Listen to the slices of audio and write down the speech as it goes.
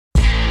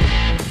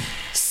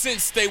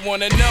Since they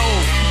wanna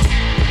know.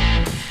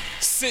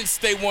 Since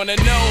they wanna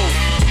know.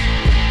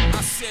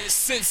 I said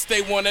since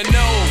they wanna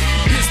know.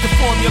 Here's the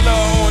formula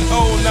on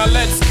O, now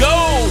let's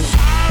go.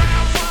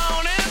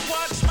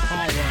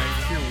 Alright,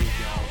 here we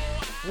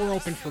go. We're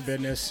open for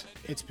business.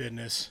 It's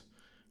business.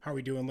 How are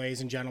we doing,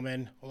 ladies and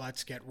gentlemen? Well,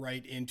 let's get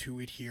right into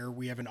it here.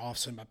 We have an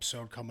awesome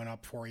episode coming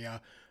up for you.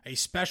 A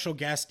special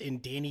guest in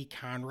Danny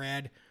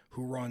Conrad,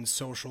 who runs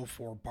social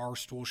for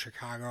Barstool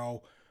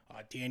Chicago.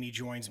 Danny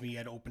joins me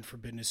at Open for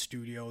Business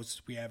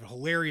Studios. We have a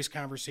hilarious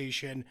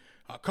conversation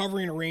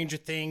covering a range of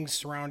things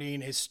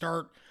surrounding his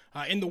start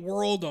in the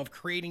world of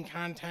creating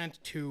content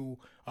to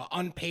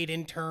unpaid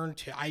intern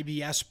to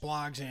IBS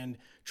blogs and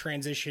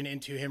transition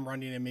into him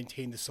running and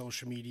maintaining the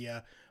social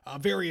media,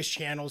 various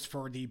channels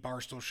for the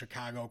Barstool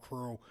Chicago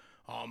crew.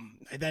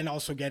 I then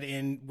also get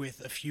in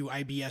with a few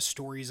IBS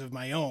stories of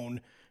my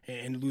own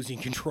and losing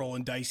control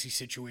in dicey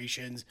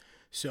situations.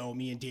 So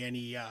me and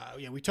Danny,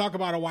 we talk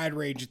about a wide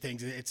range of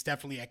things. It's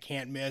definitely a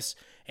can't miss.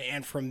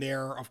 And from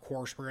there, of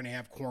course, we're going to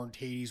have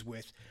Quarantaties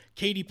with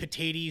Katie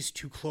Patates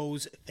to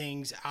close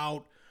things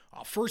out.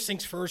 First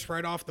things first,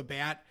 right off the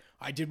bat,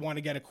 I did want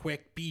to get a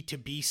quick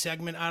B2B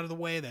segment out of the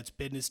way. That's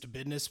business to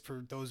business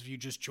for those of you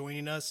just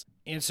joining us.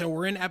 And so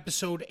we're in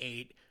episode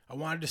 8. I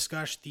want to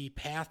discuss the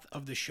path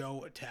of the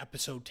show to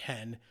episode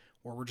 10,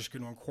 where we're just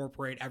going to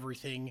incorporate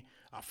everything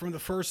from the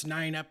first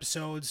 9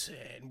 episodes,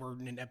 and we're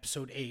in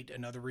episode 8,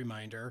 another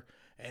reminder,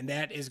 and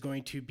that is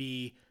going to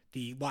be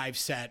the live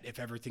set if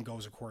everything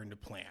goes according to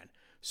plan.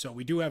 So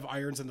we do have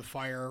irons in the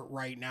fire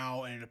right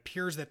now, and it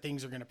appears that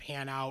things are going to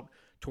pan out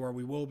to where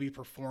we will be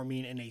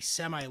performing in a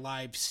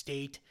semi-live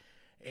state,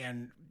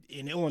 and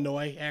in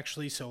Illinois,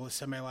 actually, so a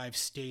semi-live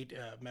state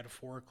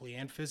metaphorically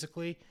and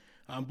physically.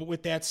 But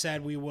with that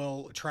said, we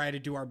will try to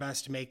do our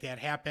best to make that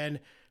happen.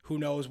 Who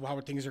knows how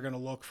things are going to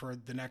look for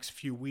the next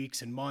few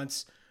weeks and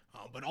months.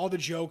 But all the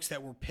jokes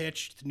that were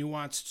pitched, the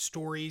nuanced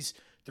stories,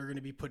 they're going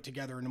to be put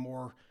together in a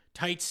more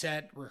tight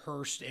set,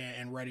 rehearsed,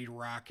 and ready to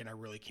rock, and I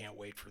really can't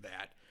wait for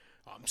that.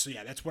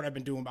 That's what I've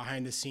been doing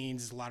behind the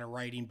scenes, is a lot of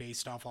writing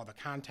based off all the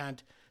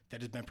content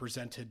that has been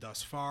presented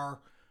thus far.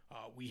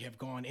 We have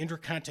gone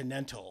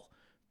intercontinental.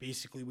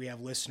 Basically, we have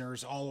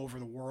listeners all over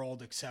the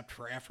world except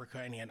for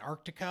Africa and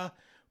Antarctica,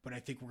 but I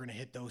think we're going to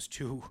hit those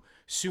two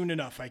soon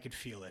enough. I could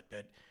feel it,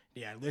 but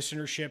yeah,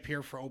 listenership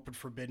here for Open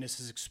for Business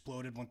has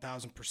exploded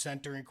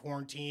 1,000% during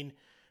quarantine.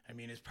 I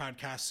mean, his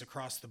podcasts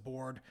across the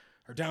board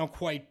are down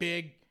quite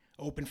big.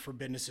 Open for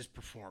Business is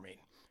performing.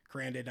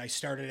 Granted, I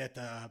started at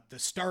the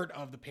start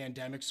of the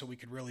pandemic, so we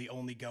could really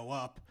only go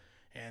up,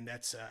 and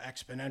that's an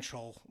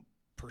exponential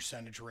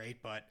percentage rate,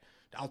 but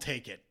I'll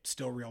take it.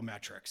 Still real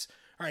metrics.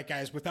 All right,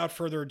 guys, without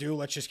further ado,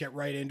 let's just get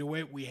right into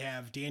it. We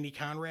have Danny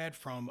Conrad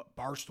from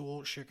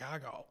Barstool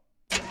Chicago.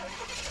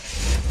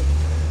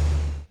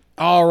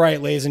 All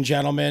right, ladies and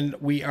gentlemen,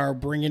 we are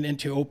bringing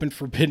into Open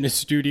for Business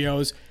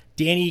Studios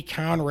Danny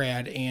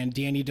Conrad, and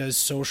Danny does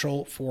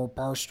social for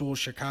Barstool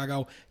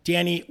Chicago.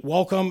 Danny,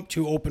 welcome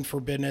to Open for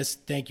Business.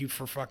 Thank you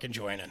for fucking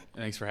joining.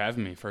 Thanks for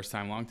having me. First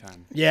time, long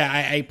time. Yeah,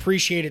 I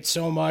appreciate it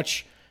so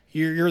much.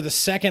 You're the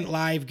second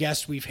live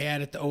guest we've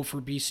had at the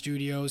O4B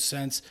Studios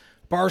since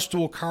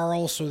Barstool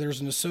Carl, so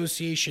there's an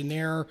association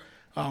there.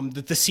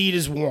 That the seat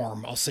is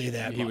warm, I'll say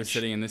that He much. was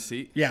sitting in this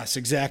seat? Yes,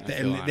 exactly,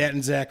 and that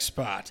exact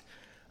spot.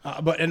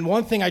 But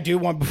one thing I do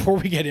want, before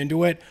we get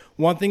into it,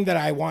 one thing that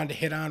I wanted to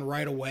hit on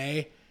right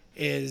away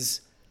is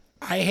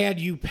I had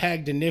you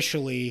pegged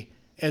initially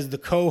as the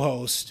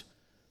co-host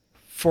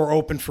for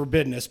Open for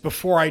Business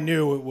before I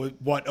knew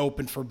what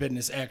Open for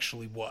Business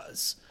actually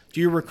was. Do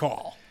you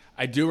recall?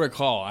 I do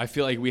recall. I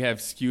feel like we have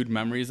skewed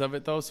memories of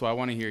it, though, so I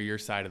want to hear your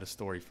side of the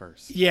story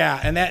first. Yeah,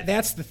 and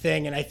that's the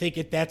thing, and I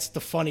think that's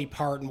the funny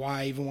part and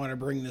why I even want to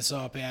bring this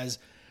up as,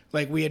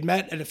 like, we had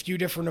met at a few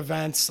different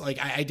events. Like,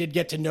 I did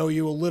get to know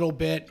you a little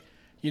bit,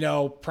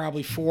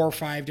 probably 4 or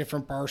 5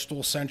 different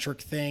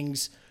Barstool-centric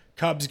things,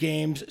 Cubs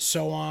games,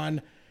 so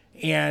on.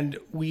 And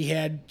we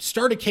had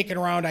started kicking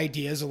around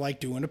ideas of, like,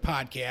 doing a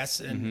podcast,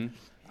 and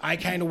I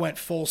kind of went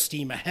full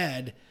steam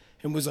ahead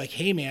and was like,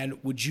 hey, man,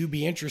 would you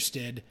be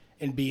interested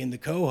in being the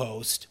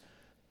co-host?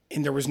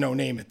 And there was no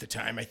name at the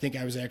time. I think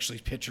I was actually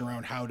pitching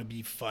around How to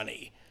Be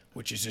Funny,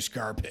 which is just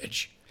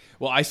garbage.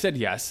 Well, I said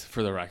yes,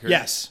 for the record.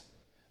 Yes.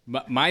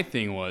 My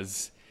thing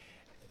was,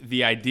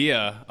 the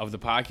idea of the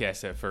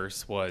podcast at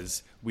first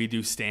was we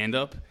do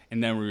stand-up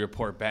and then we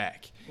report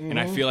back. And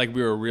I feel like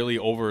we were really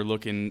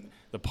overlooking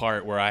the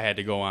part where I had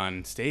to go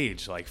on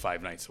stage like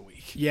 5 nights a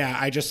week. Yeah,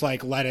 I just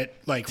let it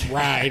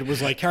ride.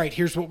 Was like, all right,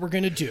 here's what we're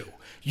going to do.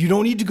 You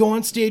don't need to go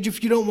on stage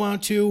if you don't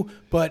want to,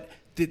 but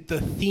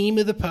the theme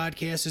of the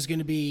podcast is going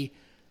to be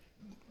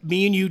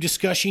me and you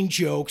discussing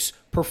jokes,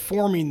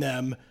 performing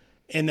them,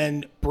 and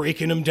then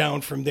breaking them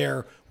down from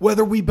there.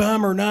 Whether we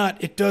bomb or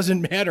not, it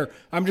doesn't matter.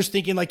 I'm just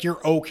thinking like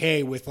you're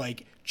okay with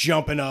like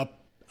jumping up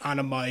on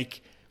a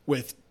mic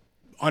with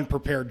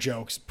unprepared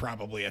jokes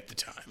probably at the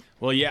time.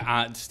 Well,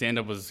 yeah,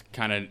 stand-up was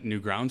kind of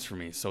new grounds for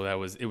me. So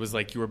it was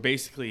like you were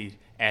basically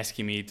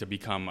asking me to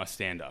become a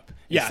stand-up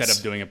Yes. instead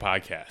of doing a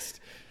podcast.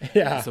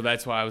 Yeah. So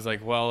that's why I was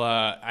like, well,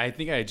 I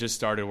think I had just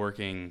started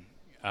working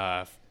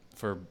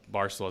for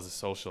Barstool as a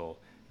social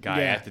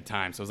guy Yeah. at the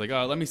time. So I was like,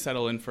 oh, let me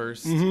settle in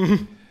first.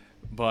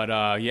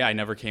 But yeah, I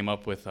never came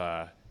up with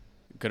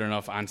good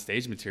enough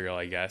on-stage material,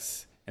 I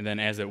guess. And then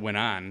as it went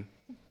on,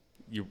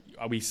 when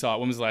was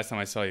the last time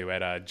I saw you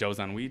at Joe's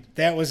on Weed?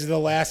 That was the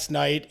last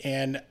night,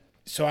 and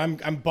so I'm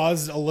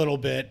buzzed a little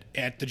bit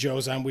at the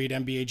Joe's on Weed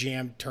NBA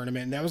Jam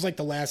tournament, and that was like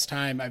the last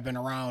time I've been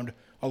around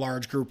a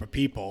large group of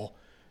people,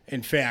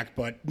 in fact,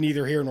 but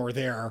neither here nor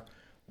there.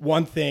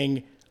 One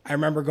thing I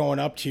remember going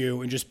up to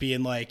you and just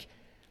being like,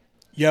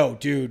 yo,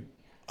 dude,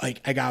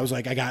 like I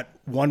got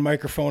one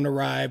microphone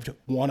arrived,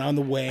 one on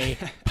the way,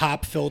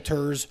 pop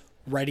filters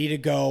ready to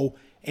go,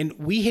 and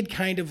we had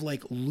kind of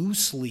like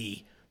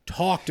loosely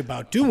talked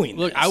about doing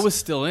Look, this. I was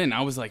still in.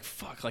 I was like,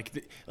 fuck.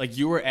 Like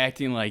you were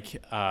acting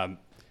like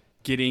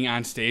getting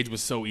on stage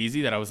was so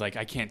easy that I was like,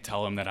 I can't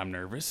tell him that I'm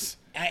nervous.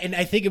 And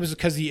I think it was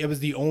because it was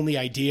the only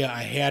idea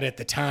I had at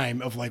the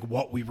time of like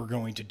what we were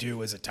going to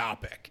do as a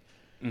topic.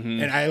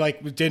 Mm-hmm. And I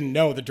like didn't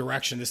know the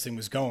direction this thing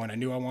was going. I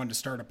knew I wanted to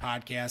start a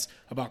podcast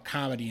about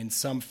comedy in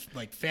some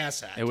like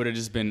facet. It would have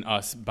just been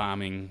us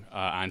bombing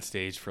on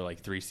stage for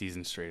like 3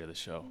 seasons straight of the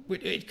show.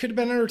 It could have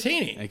been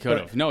entertaining. It could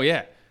have. No,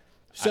 yeah.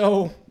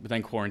 So, But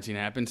then quarantine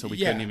happened, so we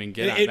yeah, couldn't even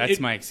get on. That's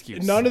my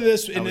excuse. None of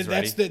this, I and was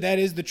that's ready. that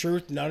is the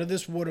truth. None of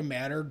this would have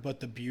mattered. But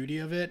the beauty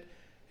of it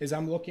is,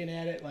 I'm looking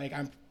at it like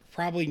I'm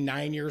probably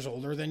 9 years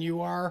older than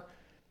you are,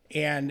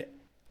 and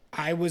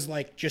I was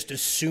like just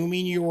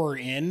assuming you were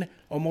in,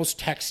 almost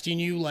texting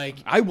you like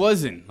I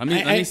wasn't. Let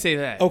me say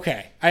that.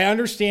 Okay, I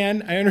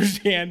understand.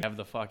 Have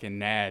the fucking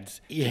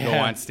nads to go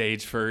Yeah. on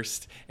stage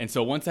first, and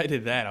so once I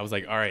did that, I was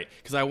like, all right,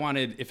 because I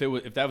wanted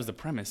if that was the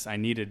premise, I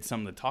needed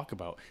something to talk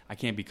about. I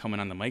can't be coming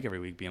on the mic every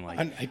week being like,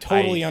 I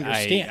totally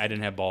understand. I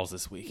didn't have balls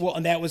this week. Well,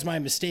 and that was my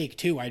mistake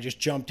too. I just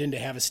jumped in to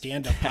have a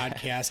stand-up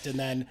podcast and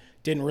then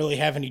didn't really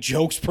have any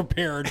jokes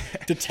prepared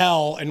to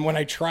tell. And when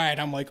I tried,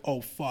 I'm like, oh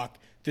fuck,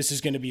 this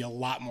is going to be a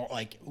lot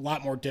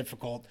more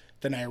difficult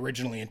than I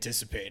originally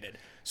anticipated.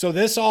 So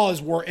this all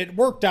it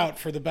worked out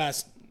for the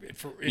best.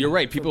 You're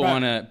right. People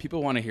better.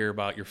 want to hear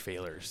about your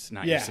failures,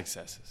 not Yeah. your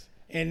successes.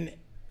 And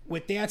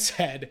with that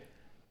said,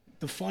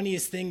 the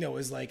funniest thing though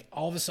is like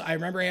all of a sudden, I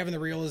remember having the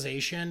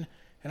realization,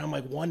 and I'm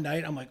like, one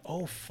night, I'm like,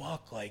 oh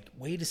fuck, like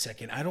wait a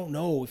second, I don't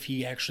know if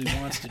he actually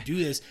wants to do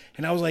this.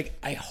 And I was like,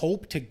 I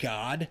hope to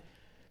God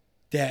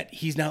that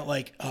he's not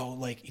like, oh,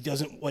 like he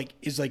doesn't like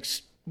is like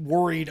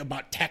worried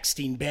about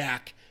texting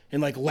back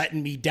and like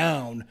letting me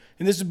down.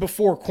 And this is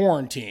before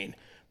quarantine,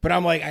 but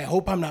I'm like, I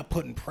hope I'm not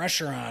putting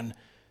pressure on,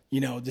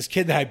 this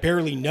kid that I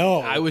barely know.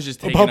 I was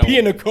just about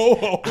being a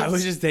co-host. I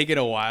was just taking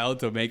a while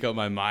to make up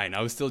my mind.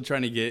 I was still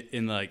trying to get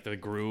in like the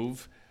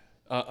groove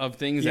of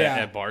things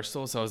at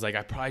Barstool. So I was like,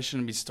 I probably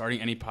shouldn't be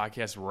starting any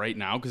podcast right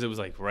now because it was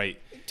like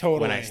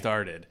when I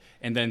started,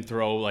 and then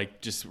throw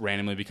like just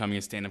randomly becoming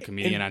a stand-up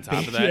comedian on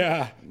top of that.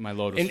 Yeah. My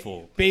load was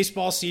full.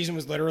 Baseball season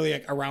was literally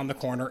like around the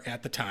corner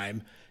at the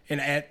time.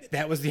 And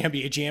that was the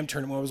NBA Jam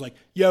tournament. I was like,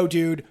 yo,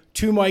 dude,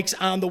 2 mics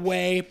on the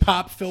way,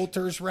 pop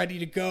filters ready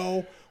to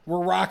go.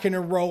 We're rocking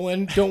and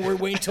rolling. Don't worry,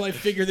 wait until I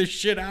figure this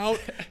shit out.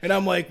 And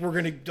I'm like, we're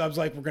gonna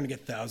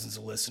get thousands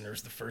of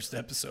listeners the first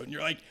episode. And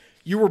you're like,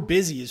 you were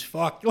busy as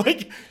fuck.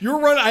 Like you were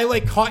running. I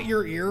like caught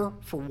your ear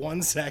for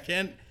 1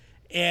 second,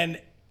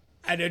 and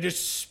I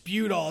just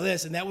spewed all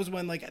this. And that was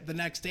when like the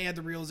next day I had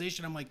the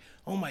realization. I'm like,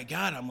 oh my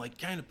god, I'm like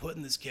kind of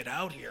putting this kid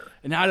out here.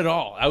 Not at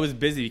all. I was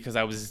busy because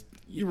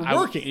You were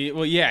working.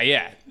 Well,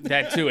 yeah,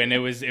 that too. And it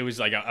was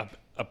like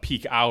a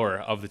peak hour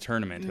of the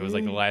tournament. It was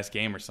like the last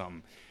game or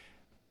something.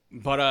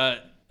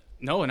 But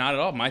no, not at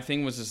all. My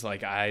thing was just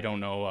like, I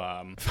don't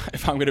know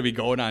if I'm going to be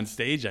going on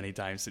stage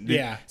anytime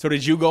soon. So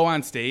did you go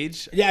on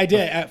stage? Yeah, I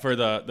did. For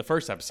the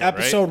first episode,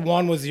 Episode right?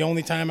 1 was the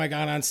only time I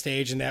got on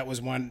stage, and that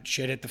was when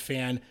shit hit the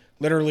fan.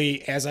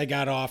 Literally, as I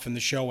got off and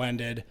the show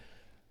ended,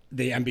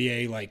 the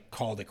NBA like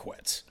called it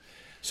quits.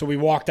 So we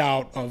walked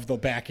out of the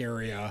back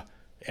area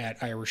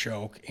at Irish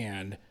Oak,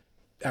 and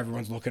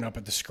everyone's looking up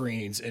at the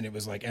screens, and it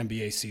was like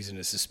NBA season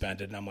is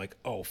suspended, and I'm like,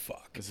 oh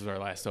fuck. This is our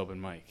last open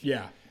mic.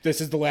 Yeah,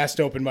 this is the last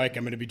open mic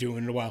I'm going to be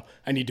doing in a while.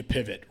 I need to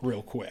pivot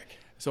real quick.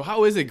 So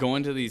how is it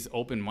going to these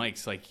open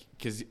mics? Like,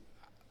 because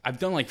I've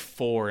done like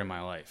 4 in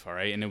my life, all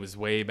right? And it was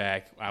way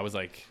back. I was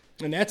like...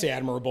 And that's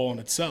admirable in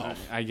itself.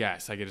 I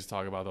guess I could just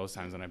talk about those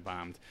times when I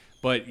bombed.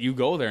 But you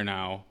go there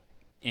now,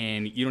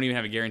 and you don't even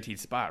have a guaranteed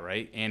spot,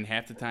 right? And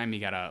half the time you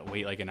got to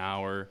wait like an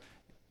hour.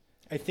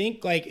 I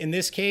think, like, in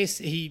this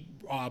case,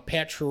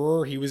 Pat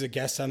Truer, he was a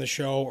guest on the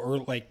show, or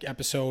like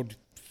episode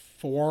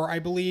 4, I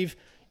believe.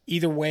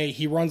 Either way,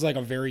 he runs like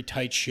a very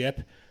tight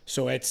ship.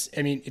 So it's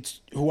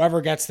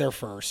whoever gets there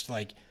first.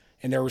 Like,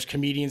 and there was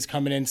comedians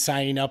coming in,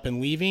 signing up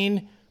and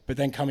leaving, but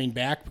then coming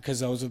back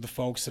because those are the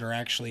folks that are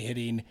actually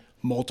hitting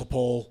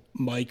multiple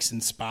mics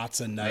and spots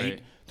a night.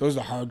 Right. Those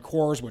are the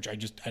hardcores, which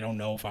I don't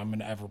know if I'm going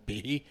to ever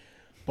be.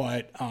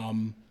 But,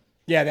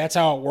 yeah, that's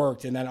how it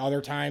worked. And then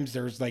other times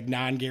there's like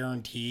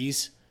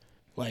non-guarantees.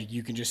 Like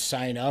you can just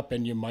sign up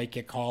and you might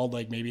get called.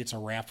 Like maybe it's a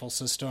raffle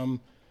system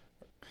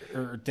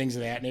or things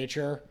of that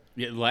nature.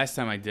 Yeah, the last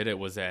time I did it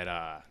was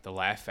at the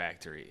Laugh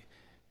Factory.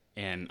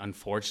 And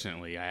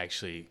unfortunately, I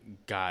actually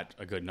got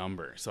a good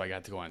number. So I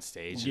got to go on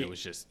stage, and it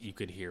was just, you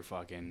could hear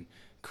fucking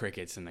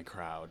crickets in the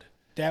crowd.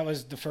 That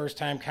was the first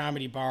time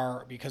Comedy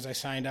Bar, because I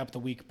signed up the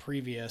week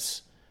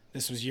previous.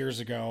 This was years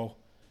ago.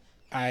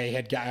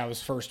 I was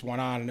first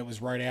one on, and it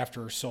was right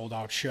after a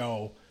sold-out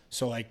show.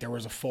 So, like, there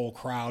was a full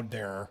crowd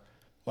there,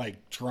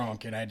 like,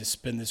 drunk, and I had to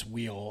spin this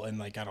wheel and,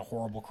 like, got a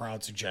horrible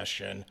crowd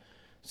suggestion.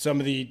 Some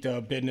of the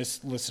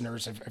business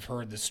listeners have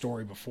heard this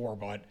story before,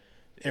 but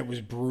it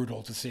was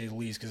brutal to say the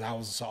least, because I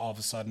was all of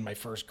a sudden, my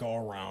first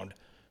go-around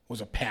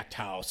was a packed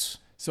house.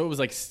 So it was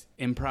like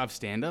improv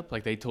stand-up?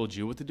 Like they told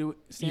you what to do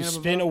stand-up? You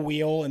spin a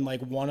wheel, and like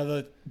one of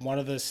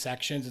the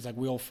sections is like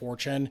Wheel of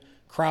Fortune,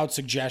 crowd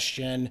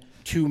suggestion,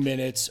 2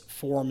 minutes,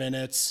 4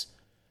 minutes,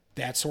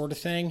 that sort of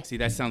thing. See,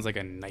 that sounds like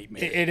a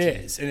nightmare. It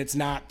is, and it's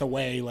not the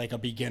way like a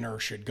beginner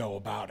should go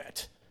about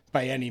it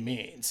by any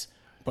means.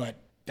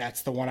 But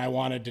that's the one I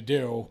wanted to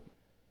do.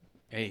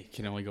 Hey,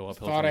 can only go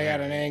uphill. Thought I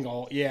had an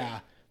angle. Yeah.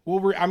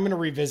 I'm going to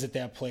revisit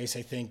that place,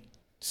 I think,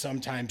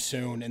 sometime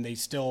soon, and they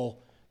still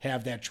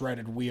have that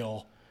dreaded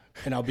wheel,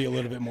 and I'll be a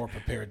little bit more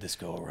prepared this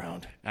go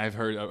around. I've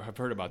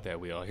heard about that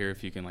wheel. Here,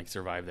 if you can like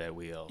survive that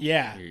wheel,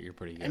 yeah, you're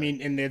pretty good. I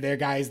mean, and they're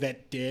guys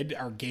that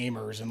are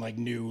gamers and like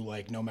knew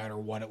like no matter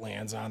what it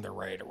lands on, they're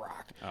ready to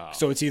rock. Oh.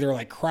 So it's either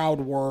like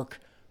crowd work,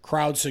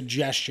 crowd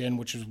suggestion,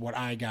 which is what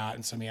I got,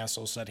 and somebody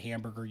also said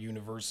Hamburger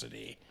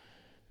University.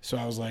 So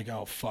I was like,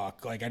 oh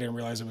fuck, like I didn't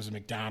realize it was a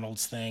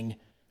McDonald's thing.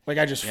 Like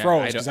I just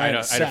froze because I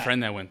had a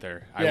friend that went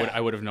there.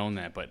 I would have known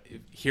that, but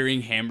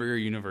hearing Hamburger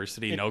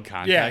University, no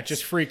context. Yeah, it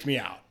just freaked me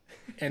out,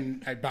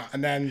 and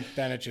then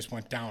it just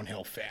went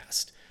downhill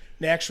fast.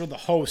 The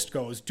host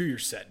goes, "Do your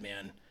set,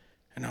 man,"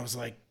 and I was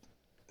like,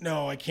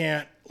 "No, I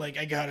can't. Like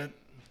I gotta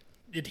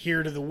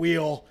adhere to the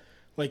wheel.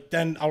 Like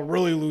then I'll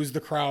really lose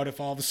the crowd if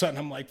all of a sudden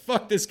I'm like,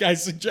 fuck this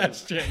guy's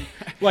suggestion."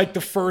 Like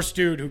the first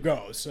dude who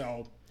goes.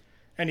 So,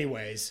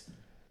 anyways.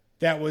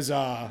 That was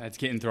that's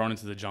getting thrown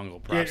into the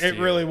jungle. It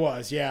really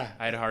was, yeah.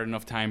 I had a hard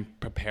enough time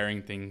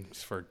preparing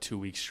things for 2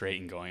 weeks straight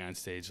and going on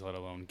stage, let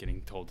alone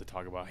getting told to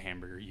talk about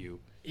Hamburger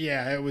U.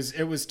 Yeah, it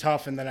was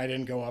tough, and then I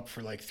didn't go up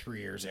for like 3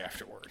 years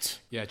afterwards.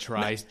 Yeah,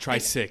 try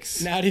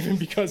 6. Not even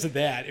because of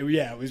that. It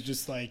was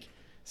just like,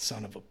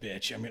 son of a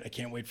bitch. I mean, I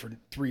can't wait for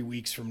 3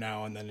 weeks from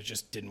now, and then it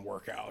just didn't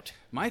work out.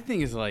 My thing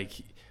is like,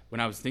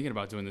 when I was thinking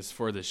about doing this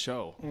for the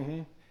show.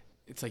 Mm-hmm.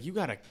 It's like you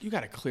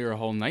gotta clear a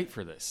whole night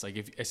for this.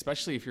 Like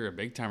especially if you're a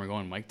big timer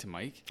going mic to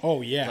mic.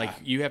 Oh yeah. Like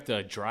you have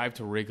to drive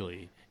to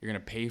Wrigley. You're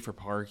gonna pay for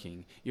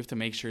parking. You have to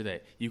make sure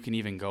that you can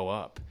even go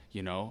up.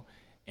 You know,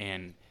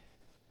 and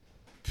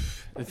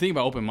the thing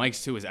about open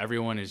mics too is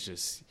everyone is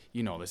just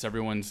this.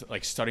 Everyone's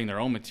like studying their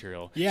own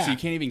material. Yeah. So you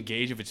can't even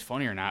gauge if it's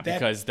funny or not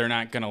because they're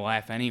not gonna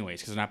laugh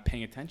anyways because they're not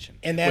paying attention.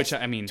 And that's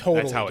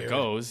that's how it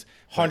goes.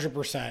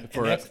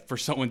 100%. For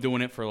someone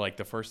doing it for like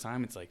the first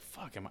time, it's like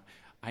fuck.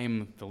 I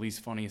am the least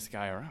funniest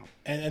guy around.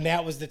 And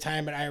that was the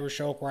time at Irish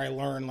Oak where I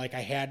learned, like,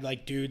 I had,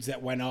 like, dudes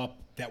that went up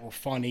that were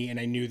funny, and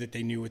I knew that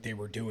they knew what they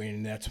were doing,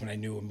 and that's when I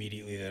knew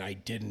immediately that I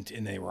didn't,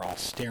 and they were all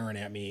staring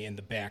at me in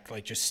the back,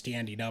 like, just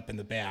standing up in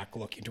the back,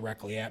 looking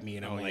directly at me,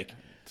 and I'm like,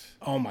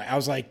 oh, my. I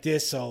was like,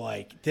 this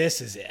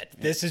is it.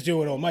 Yeah. This is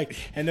doing old Mike.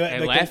 And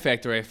at Laugh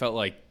Factory, I felt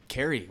like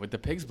Carrie with the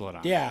pig's blood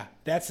on. Yeah,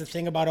 that's the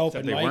thing about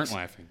open mics. They weren't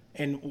laughing.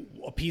 And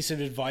a piece of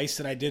advice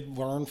that I did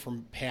learn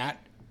from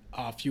Pat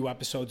a few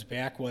episodes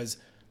back was,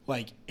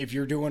 like, if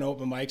you're doing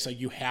open mics, like,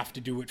 you have to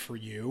do it for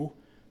you.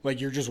 Like,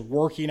 you're just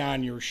working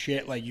on your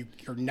shit. Like, you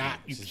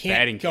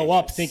can't go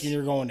up thinking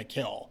you're going to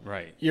kill.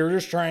 Right. You're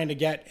just trying to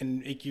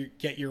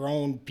get your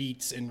own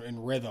beats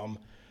and rhythm.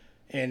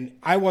 And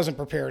I wasn't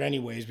prepared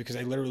anyways because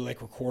I literally,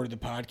 like, recorded the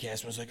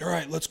podcast and was like, all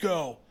right, let's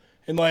go.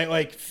 And,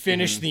 like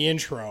finish the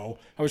intro.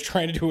 I was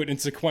trying to do it in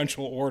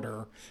sequential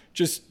order.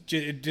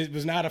 It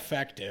was not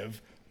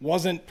effective.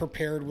 Wasn't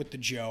prepared with the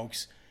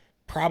jokes.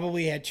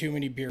 Probably had too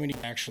many beers when he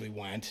actually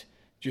went.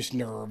 Just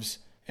nerves,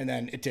 and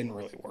then it didn't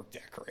really work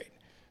that great.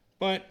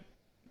 But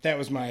that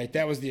was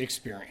the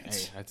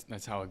experience. Hey,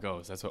 that's how it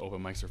goes. That's what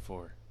open mics are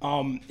for.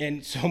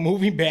 And so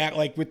moving back,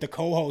 like with the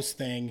co-host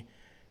thing,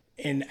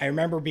 and I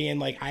remember being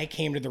like, I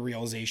came to the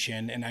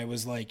realization, and I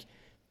was like,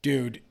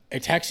 dude, I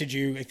texted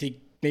you, I think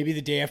maybe the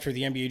day after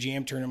the NBA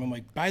Jam tournament, I'm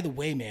like, by the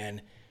way,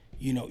 man,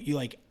 you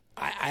like,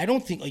 I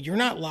don't think, like, you're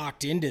not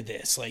locked into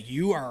this. Like,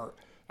 you are,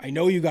 I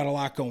know you got a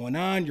lot going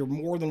on. You're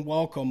more than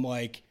welcome,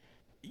 like,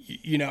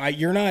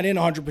 you're not in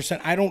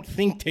 100%. I don't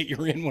think that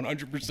you're in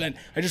 100%.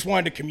 I just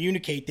wanted to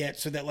communicate that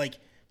so that, like,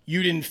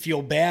 you didn't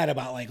feel bad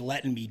about, like,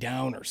 letting me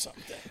down or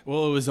something.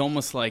 Well, it was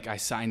almost like I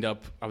was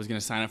going to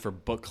sign up for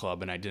book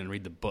club and I didn't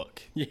read the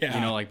book.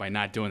 Yeah. Like by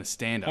not doing the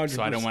stand-up. 100%.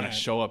 So I don't want to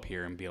show up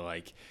here and be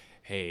like,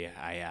 hey,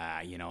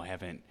 I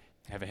haven't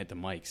hit the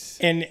mics.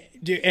 And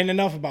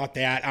enough about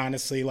that,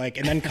 honestly. Like,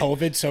 and then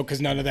COVID, so because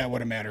none of that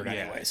would have mattered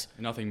anyways.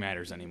 Nothing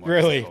matters anymore.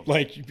 Really?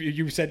 Like,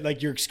 you said,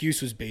 like, your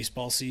excuse was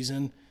baseball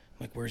season.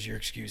 Like, where's your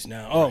excuse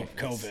now? Oh, right.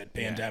 COVID,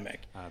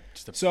 pandemic. Yeah.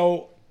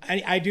 So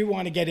I do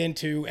want to get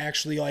into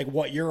actually like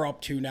what you're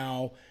up to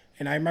now.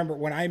 And I remember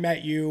when I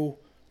met you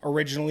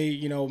originally,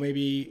 you know,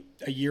 maybe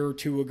a year or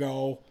two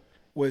ago,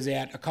 was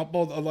at a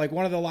couple of like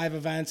one of the live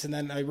events, and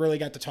then I really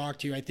got to talk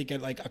to you. I think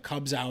at like a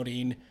Cubs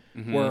outing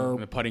where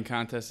The putting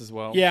contest as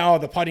well. yeah,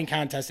 the putting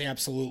contest,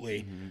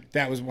 absolutely.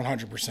 That was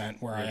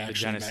 100% where I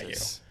actually met you.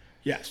 Genesis.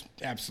 Yes,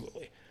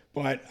 absolutely.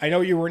 But I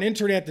know you were an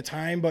intern at the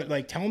time, but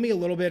like tell me a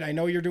little bit. I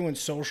know you're doing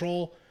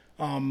social,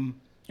 and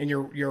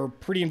you're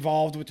pretty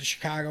involved with the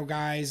Chicago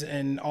guys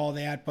and all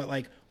that, but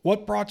like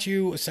what brought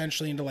you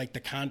essentially into like the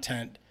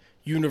content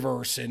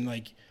universe and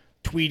like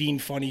tweeting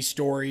funny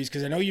stories?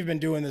 Because I know you've been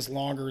doing this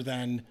longer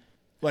than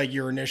like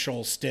your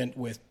initial stint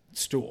with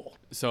Stool.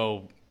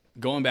 So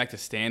going back to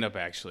stand-up,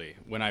 actually,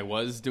 when I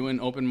was doing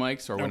open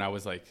mics or when I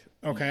was like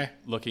Okay.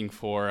 looking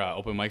for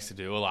open mics to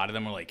do, a lot of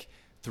them were like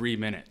 3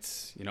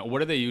 minutes. You know,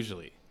 what are they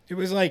usually? It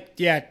was like,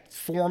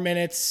 4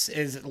 minutes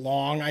is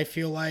long, I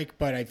feel like,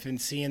 but I've been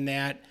seeing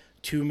that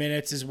 2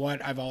 minutes is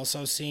what I've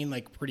also seen,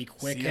 like pretty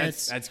quick See,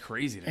 hits. that's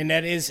crazy to me. And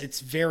it's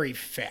very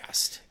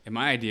fast. And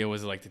my idea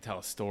was like to tell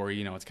a story.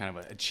 You know, it's kind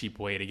of a cheap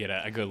way to get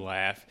a good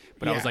laugh.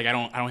 But I was Yeah. like,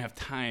 I don't have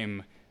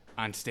time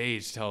on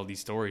stage to tell these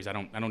stories. I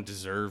don't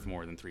deserve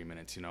more than 3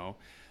 minutes. You know,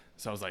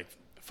 so I was like,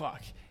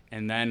 fuck.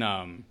 And then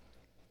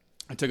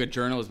I took a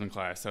journalism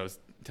class that I was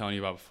telling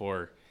you about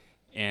before,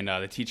 and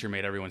the teacher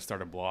made everyone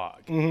start a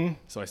blog. Mm-hmm.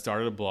 So I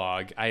started a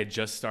blog. I had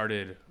just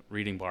started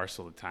reading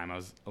Barstool at the time. I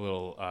was a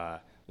little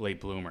late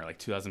bloomer, like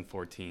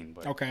 2014,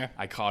 but Okay.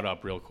 I caught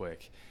up real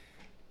quick.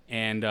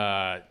 And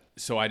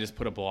so I just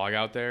put a blog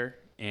out there,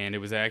 and it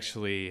was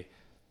actually,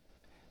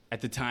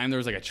 at the time, there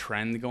was like a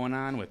trend going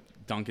on with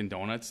Dunkin'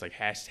 Donuts, like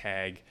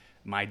hashtag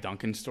my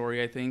Dunkin'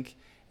 story, I think.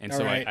 And so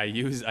Alright. I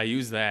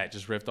used that,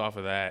 just riffed off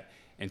of that,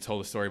 and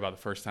told a story about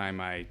the first time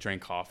I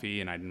drank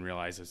coffee, and I didn't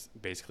realize it was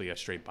basically a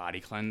straight body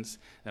cleanse,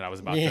 that I was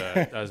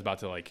about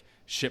to like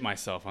shit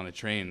myself on the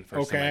train the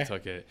first time I Okay.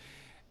 took it.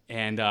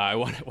 And I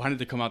wanted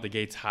to come out the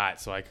gates hot,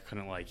 so I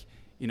couldn't like,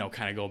 you know,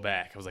 kind of go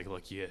back. I was like,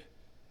 look,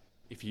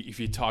 if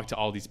you talk to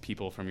all these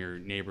people from your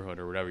neighborhood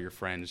or whatever, your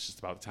friends, just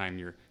about the time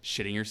you're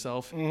shitting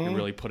yourself and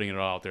really putting it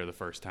all out there the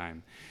first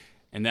time.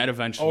 And that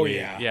eventually,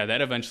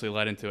 that eventually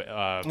led into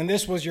And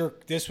this was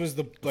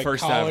the like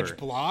First college ever.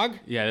 blog?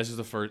 yeah, this was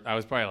the first. I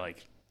was probably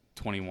like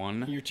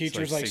 21. Your so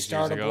teacher's like 6 years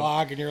start a ago.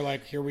 blog, and you're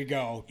like, here we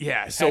go.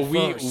 Yeah, so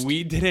Head first.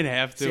 we didn't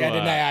have to. See,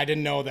 I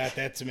didn't know that.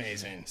 That's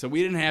amazing. So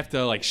we didn't have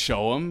to like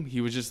show him.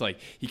 He was just like,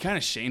 he kind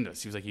of shamed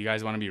us. He was like, you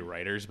guys want to be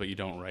writers, but you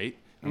don't write.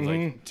 I was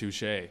like,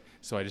 touche.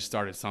 So I just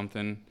started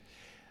something.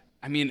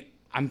 I mean,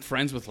 I'm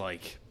friends with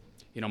like,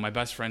 you know, my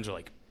best friends are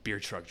like beer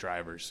truck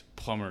drivers,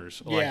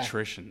 plumbers,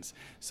 electricians.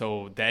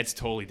 So that's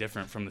totally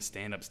different from the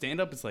stand-up.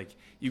 Stand-up is like,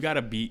 you got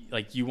to be,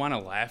 like, you want to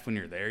laugh when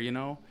you're there, you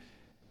know?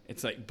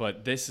 It's like,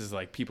 but this is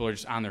like, people are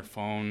just on their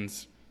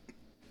phones.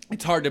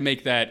 It's hard to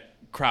make that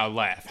crowd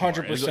laugh.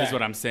 100%. Is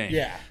what I'm saying.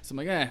 Yeah. So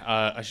I'm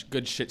like,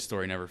 good shit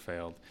story never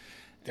failed.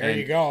 There And-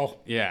 you go.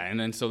 Yeah, and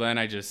then so then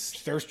I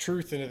just There's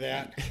truth into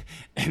that.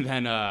 and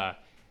then I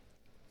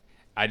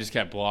just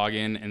kept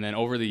blogging, and then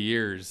over the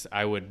years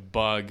I would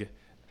bug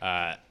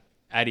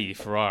Eddie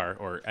Farrar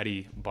or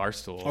Eddie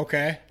Barstool.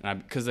 Okay.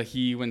 Because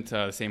he went to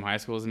the same high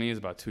school as me, he's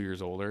about 2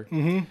 years older,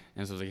 and so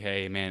I was like,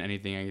 hey man,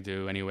 anything I could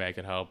do, any way I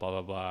could help, blah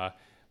blah blah.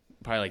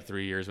 Probably like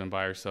 3 years went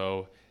by or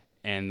so,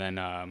 and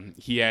then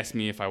he asked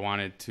me if I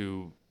wanted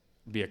to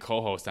be a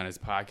co-host on his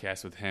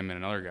podcast with him and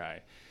another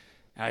guy.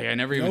 I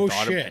never even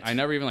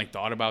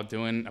thought about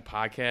doing a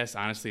podcast.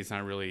 Honestly, it's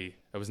not really.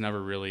 It was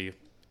never really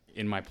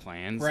in my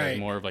plans. Right. I'm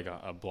more of like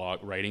a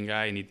blog writing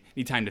guy. I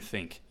need time to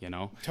think, you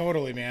know.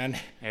 Totally, man.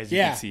 As you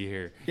can see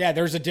here. Yeah,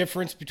 there's a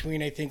difference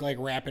between, I think, like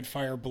rapid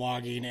fire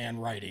blogging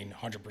and writing,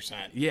 100%.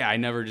 Yeah, I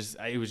never just.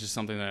 It was just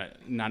something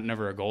that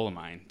never a goal of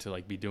mine to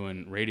like be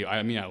doing radio.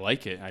 I mean, I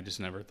like it. I just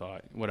never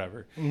thought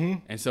whatever.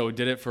 And so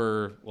did it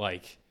for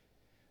like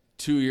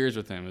 2 years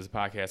with him. It was a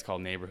podcast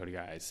called Neighborhood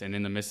Guys, and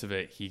in the midst of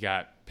it, he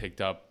got picked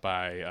up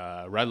by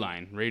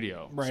Redline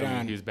Radio. Right so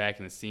on. he was back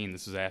in the scene.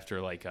 This was after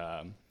like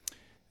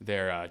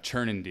their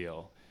churning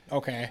deal,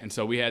 Okay. and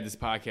so we had this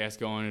podcast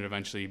going. It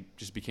eventually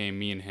just became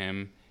me and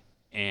him,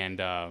 and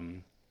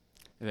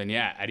then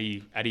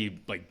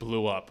Eddie like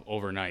blew up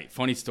overnight.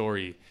 Funny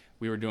story.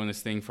 We were doing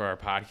this thing for our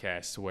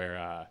podcast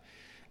where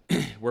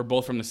we're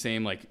both from the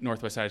same like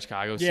northwest side of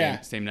Chicago,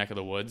 same neck of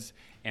the woods,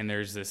 and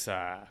there's this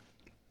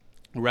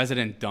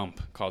resident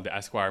dump called the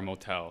Esquire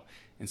Motel,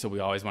 and so we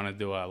always wanted to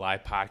do a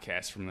live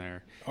podcast from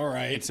there. All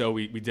right. And so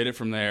we did it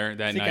from there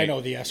that I think night. I know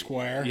the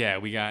Esquire. Yeah,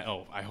 we got.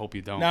 Oh, I hope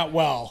you don't. Not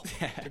well.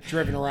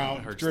 Driven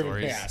around, Heard driven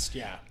stories. past,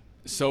 yeah.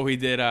 So we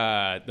did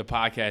the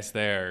podcast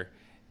there,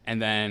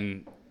 and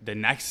then the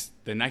next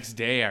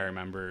day I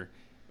remember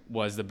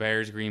was the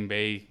Bears Green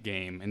Bay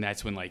game, and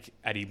that's when like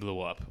Eddie blew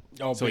up.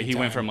 Oh, so big he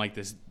went time. from like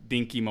this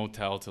dinky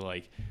motel to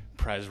like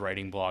Prez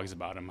writing blogs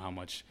about him, how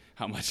much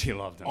he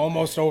loved him.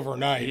 Almost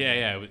overnight.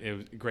 Yeah, it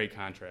was a great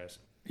contrast.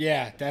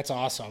 Yeah, that's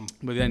awesome.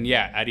 But then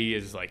Eddie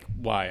is like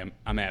why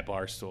I'm at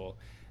Barstool.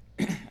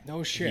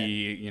 No shit.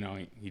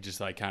 He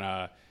just like kind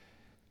of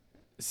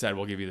said,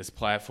 we'll give you this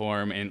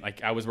platform. And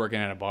like I was working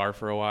at a bar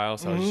for a while,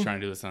 so I was just trying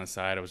to do this on the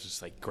side. I was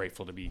just like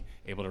grateful to be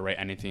able to write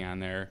anything on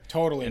there.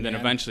 Totally. And then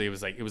man. eventually it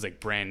was like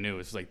brand new. It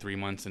was like 3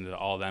 months into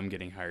all them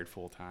getting hired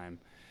full time.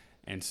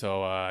 And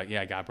so,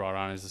 I got brought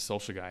on as a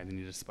social guy and then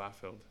needed a spot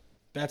filled.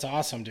 That's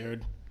awesome,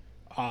 dude.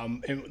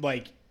 And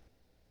like,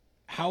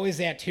 how is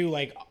that too?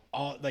 Like,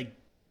 like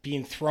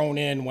being thrown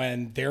in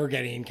when they're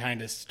getting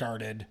kind of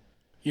started.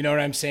 You know what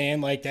I'm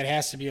saying? Like that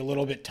has to be a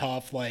little bit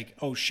tough. Like,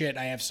 oh shit,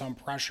 I have some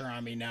pressure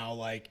on me now.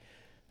 Like,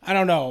 I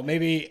don't know.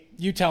 Maybe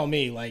you tell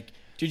me. Like,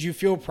 did you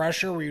feel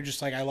pressure? Were you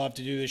just like, I love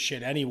to do this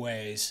shit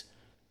anyways?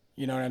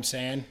 You know what I'm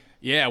saying?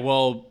 Yeah.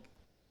 Well,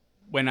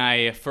 when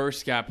I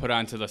first got put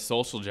onto the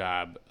social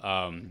job,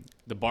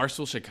 the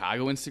Barstool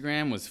Chicago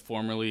Instagram was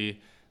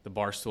formerly the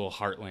Barstool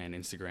Heartland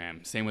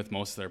Instagram. Same with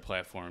most of their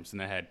platforms, and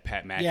they had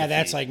Pat McAfee. Yeah,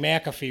 that's like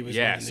McAfee was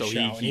running the show,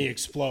 and he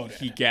exploded.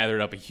 He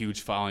gathered up a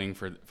huge following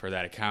for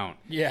that account.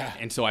 Yeah.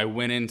 And so I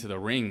went into the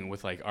ring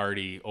with like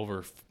already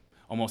over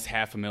almost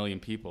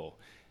 500,000 people.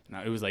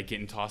 And it was like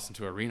getting tossed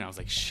into an arena. I was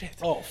like, shit.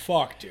 Oh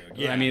fuck, dude.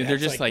 Yeah, I mean, they're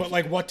just like, but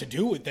like what to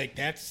do with like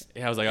that's.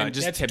 Yeah, I was like,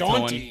 just that's tiptoeing.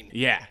 daunting.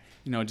 Yeah.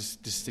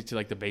 Just stick to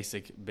like the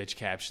basic bitch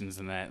captions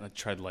and that, like,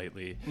 tread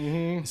lightly.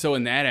 Mm-hmm. So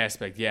in that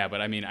aspect, yeah,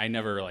 but I mean, I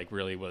never like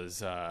really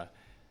was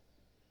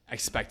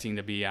expecting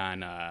to be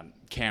on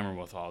camera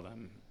with all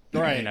them,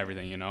 right, and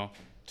everything, you know.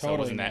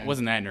 Totally, so it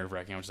wasn't that nerve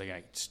wracking. I was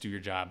like, just do your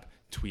job,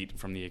 tweet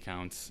from the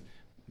accounts,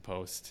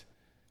 post.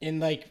 And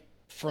like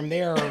from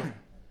there,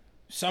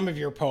 some of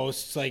your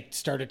posts like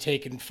started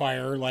taking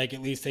fire. Like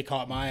at least they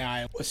caught my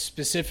eye.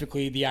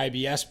 Specifically, the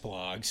IBS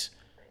blogs.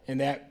 And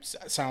that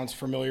sounds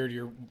familiar to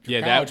your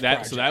college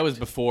project. So that was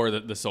before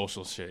the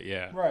social shit,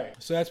 yeah. Right.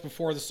 So that's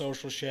before the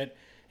social shit.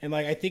 And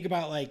like I think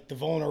about like the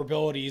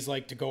vulnerabilities,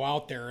 like to go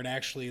out there and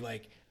actually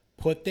like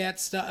put that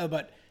stuff.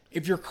 But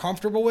if you're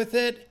comfortable with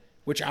it,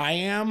 which I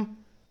am,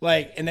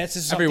 like, and that's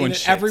just something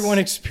that everyone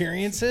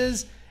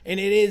experiences, and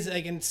it is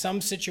like in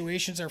some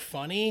situations are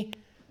funny.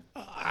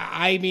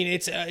 I mean,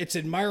 it's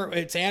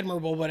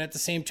admirable, but at the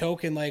same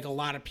token, like a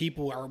lot of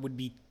people would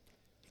be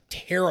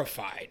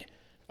terrified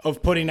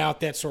of putting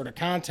out that sort of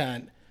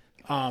content.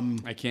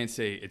 I can't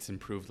say it's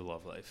improved the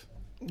love life.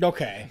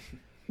 Okay.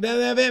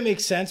 That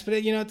makes sense,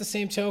 but you know, at the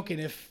same token,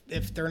 if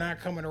they're not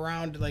coming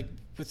around like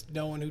with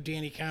knowing who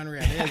Danny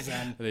Conrad is,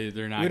 then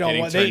they're not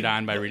getting turned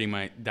on by reading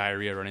my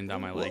diarrhea running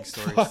down my leg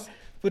stories.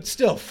 But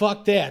still,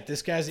 fuck that.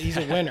 He's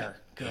a winner,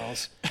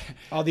 girls.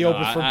 All the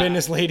Open for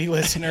Business lady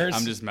listeners.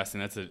 I'm just messing.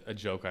 That's a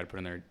joke I'd put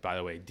in there. By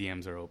the way,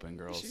 DMs are open,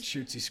 girls.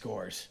 Shoots, he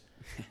scores.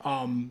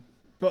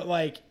 But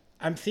like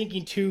I'm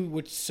thinking too,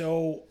 what's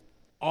so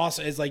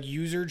awesome is like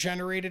user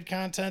generated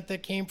content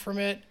that came from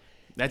it.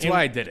 That's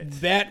why I did it.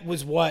 That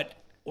was what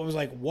was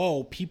like,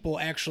 whoa, people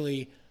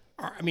actually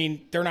are, I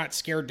mean, they're not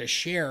scared to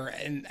share.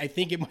 And I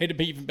think it might have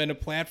even been a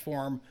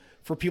platform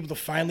for people to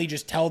finally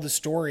just tell the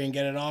story and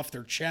get it off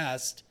their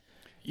chest,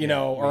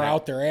 or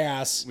out their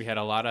ass. We had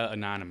a lot of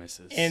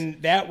anonymouses.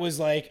 And that was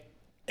like,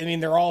 I mean,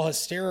 they're all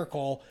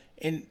hysterical.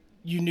 And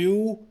you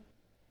knew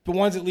the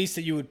ones at least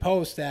that you would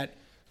post that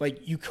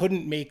like you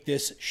couldn't make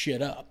this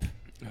shit up.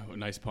 Oh,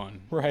 nice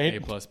pun. Right?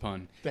 A+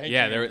 pun. Thank you.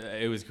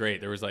 It was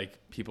great. There was like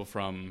people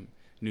from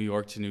New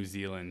York to New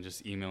Zealand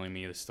just emailing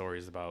me the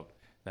stories about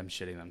them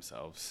shitting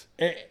themselves.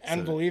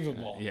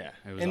 Unbelievable. Yeah.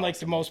 It was in like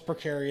awesome. the most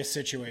precarious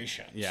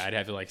situations. Yeah, I'd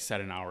have to like set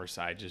an hour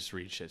aside just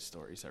read shit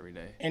stories every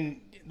day.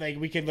 And like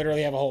we could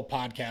literally have a whole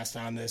podcast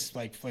on this,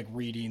 like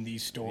reading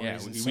these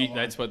stories. Yeah,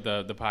 that's what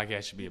the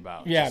podcast should be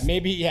about. Yeah, just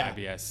maybe. Yeah,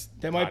 IBS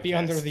that might be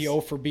under the podcasts.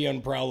 O for B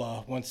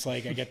umbrella once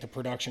like I get the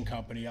production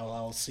company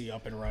LLC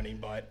up and running.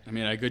 But I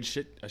mean,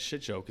 a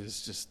shit joke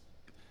is just.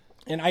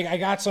 And I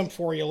got some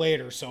for you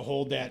later, so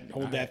hold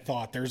that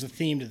thought. There's a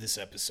theme to this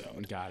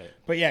episode. Got it.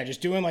 But yeah,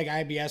 just doing like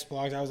IBS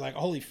blogs, I was like,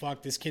 holy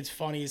fuck, this kid's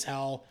funny as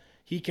hell.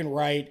 He can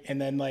write.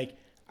 And then like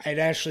I'd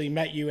actually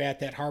met you at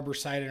that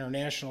Harborside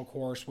International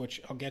course,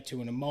 which I'll get to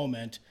in a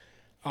moment.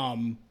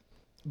 And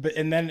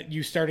then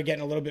you started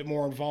getting a little bit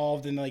more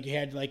involved, and like you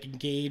had to like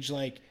engage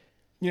like,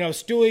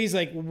 Stewie's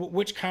like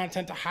which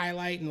content to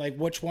highlight and like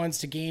which ones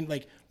to gain,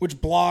 like which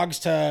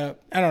blogs to,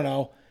 I don't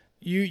know.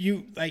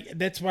 You like,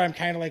 that's why I'm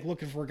kind of like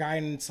looking for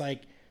guidance.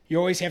 Like you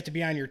always have to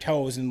be on your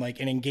toes and like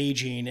and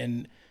engaging,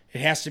 and it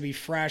has to be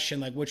fresh,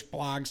 and like which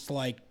blogs to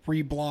like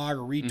reblog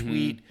or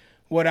retweet,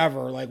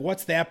 whatever. Like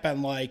what's that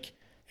been like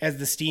as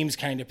the steam's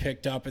kind of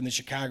picked up and the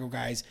Chicago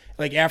guys,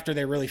 like after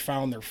they really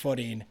found their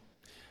footing?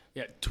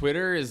 Yeah,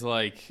 Twitter is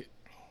like,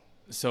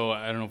 so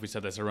I don't know if we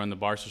said this, I run the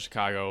Barstool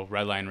Chicago,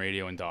 Redline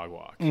Radio, and Dog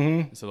Walk.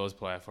 Mm-hmm. So those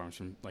platforms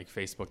from like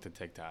Facebook to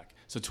TikTok.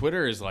 So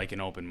Twitter is like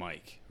an open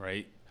mic,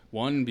 right?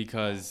 One,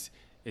 because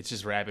it's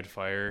just rapid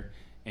fire,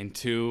 and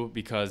two,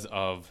 because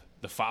of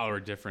the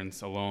follower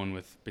difference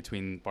alone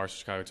between Barstool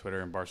Chicago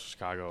Twitter and Barstool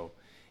Chicago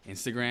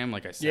Instagram.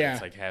 Like I said,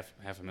 it's like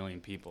half a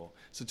million people.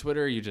 So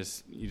Twitter, you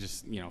just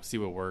see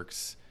what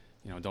works.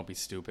 Don't be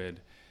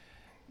stupid.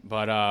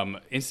 But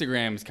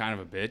Instagram is kind of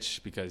a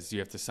bitch because you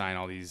have to sign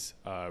all these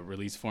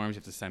release forms. You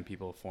have to send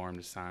people a form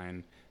to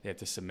sign. They have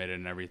to submit it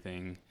and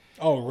everything.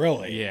 Oh,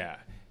 really? Yeah.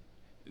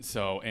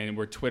 So, and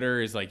where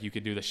Twitter is like you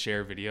could do the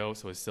share video,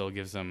 so it still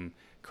gives them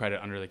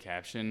credit under the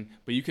caption,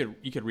 but you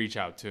could reach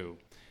out too.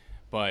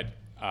 But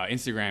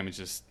Instagram is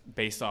just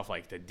based off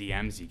like the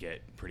DMs you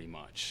get pretty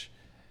much.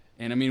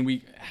 And I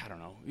mean, I don't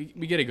know,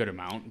 we get a good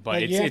amount,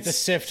 but you have to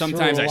sift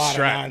sometimes through a lot of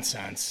stress.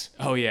 nonsense.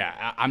 Oh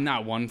yeah, I'm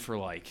not one for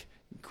like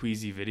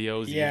queasy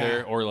videos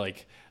either, or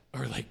like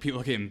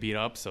people getting beat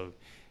up. So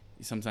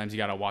sometimes you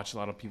gotta watch a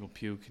lot of people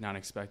puke, not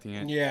expecting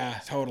it. Yeah,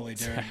 totally,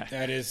 dude.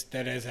 that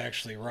is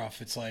actually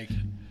rough. It's like.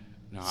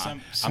 No,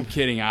 I'm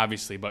kidding,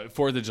 obviously, but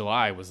 4th of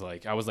July was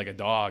like, I was like a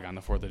dog on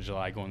the 4th of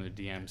July going to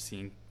the DM,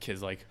 seeing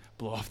kids like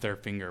blow off their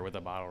finger with a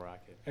bottle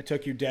rocket. I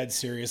took you dead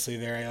seriously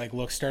there. I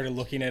like started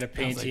looking at a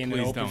painting in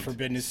Open for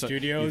Business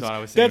Studios. You thought I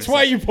was saying That's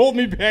why you pulled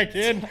me back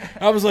in.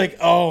 I was like,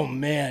 oh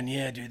man,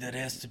 yeah, dude, that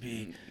has to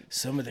be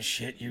some of the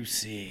shit you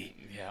see.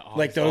 Yeah,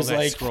 like those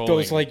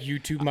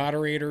YouTube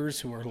moderators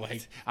who are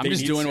like, I'm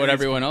just doing what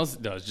everyone else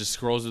does, just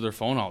scrolls with their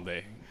phone all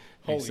day.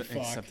 Holy fuck.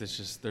 Except it's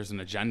just there's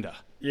an agenda.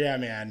 Yeah,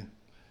 man.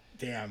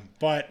 Damn,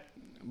 but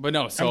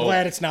no. So I'm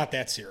glad it's not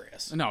that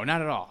serious. No,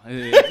 not at all.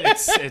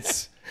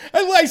 It's.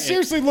 I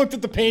seriously looked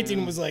at the painting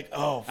and was like,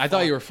 "Oh." I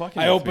thought you were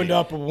fucking. I opened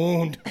up a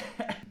wound.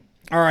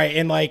 All right,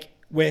 and like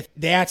with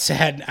that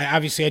said, I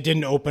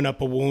didn't open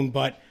up a wound,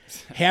 but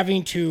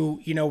having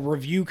to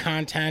review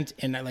content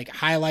and like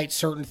highlight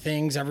certain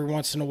things every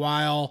once in a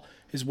while,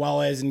 as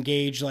well as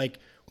engage like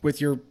with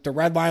the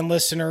Redline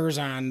listeners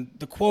on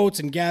the quotes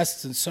and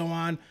guests and so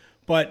on,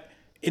 but.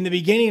 In the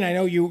beginning, I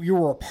know you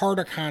were a part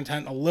of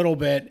content a little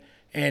bit,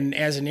 and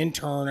as an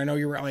intern, I know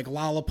you were at like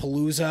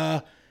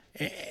Lollapalooza.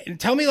 And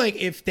tell me like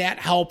if that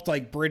helped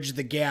like bridge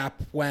the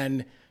gap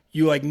when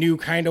you like knew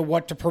kind of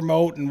what to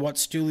promote and what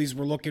Stoolies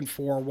were looking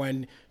for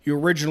when you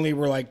originally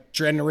were like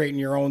generating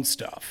your own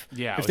stuff.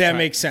 Yeah, if that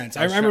makes sense.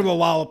 I remember the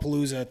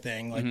Lollapalooza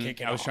thing like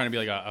kicking off. I was trying to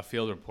be like a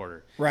field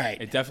reporter. Right.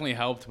 It definitely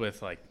helped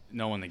with like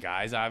knowing the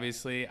guys.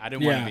 Obviously, I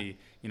didn't want to be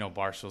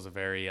Barstool's a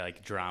very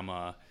like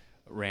drama.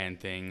 Ran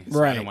thing,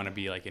 so I don't want to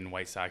be like in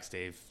White Sox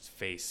Dave's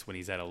face when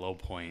he's at a low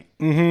point.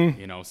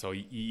 Mm-hmm. So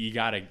you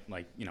gotta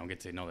like get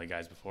to know the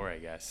guys before, I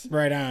guess.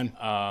 Right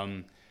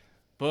on.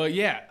 But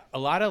yeah, a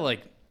lot of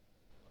like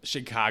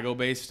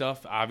Chicago-based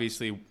stuff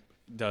obviously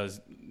does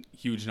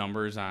huge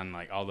numbers on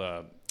like all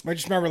the. I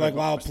just remember like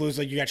Lollapalooza,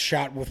 like you got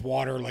shot with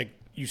water, like.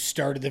 You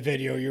started the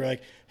video. You were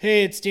like,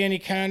 "Hey, it's Danny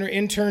Conner,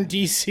 intern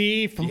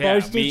DC from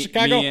Barstool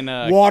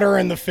Chicago." Water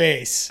in the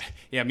face.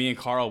 Yeah, me and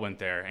Carl went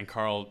there, and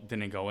Carl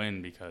didn't go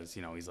in because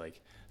he's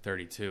like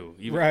 32.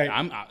 Right.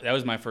 That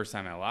was my first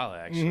time at Lala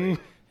actually,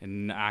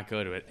 and not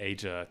good at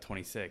age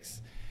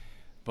 26.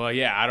 But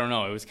yeah, I don't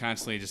know. It was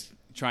constantly just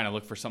trying to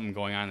look for something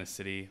going on in the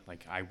city.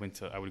 Like I would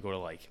go to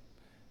like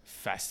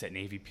fest at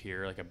Navy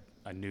Pier, like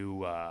a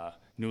new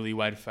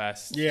newlywed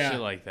fest, shit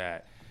like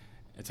that.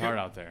 It's hard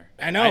out there.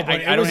 I know,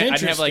 but it was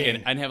interesting. I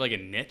didn't have like a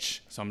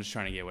niche, so I'm just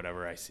trying to get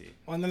whatever I see.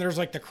 Well, and then there's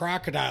like the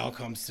crocodile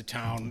comes to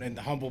town in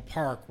the Humboldt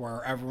Park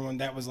where everyone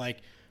that was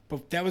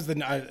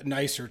the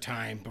nicer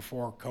time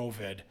before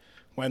COVID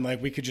when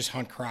like we could just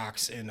hunt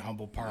crocs in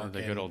Humboldt Park.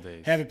 The good old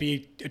days. Have it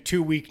be a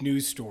 2-week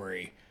news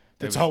story.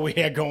 That's all we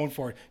had going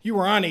for it. You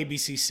were on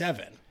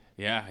ABC7.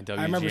 Yeah, WGN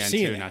I remember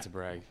seeing too, not to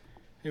brag.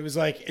 It was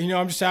like,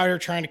 I'm just out here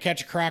trying to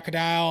catch a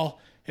crocodile,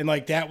 and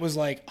like that was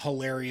like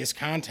hilarious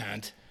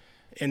content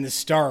in the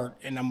start,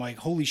 and I'm like,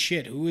 holy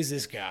shit, who is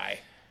this guy?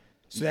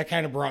 So that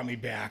kind of brought me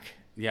back.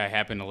 Yeah, I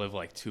happened to live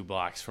like 2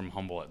 blocks from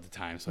Humboldt at the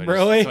time, so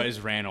I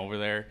just ran over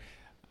there.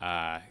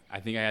 I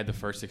think I had the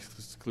first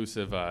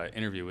exclusive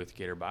interview with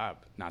Gator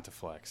Bob, not to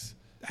flex.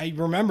 I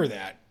remember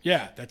that.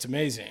 Yeah, that's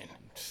amazing.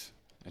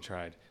 I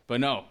tried.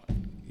 But no,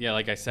 yeah,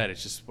 like I said,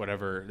 it's just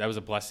whatever. That was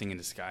a blessing in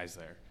disguise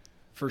there.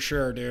 For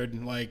sure,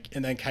 dude. Like,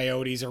 and then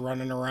coyotes are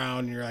running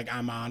around, and you're like,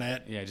 I'm on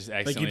it. Yeah, just like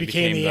accidentally you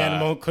became the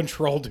animal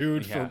control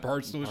dude for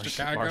Barstool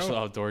Chicago. Barstool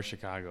Outdoor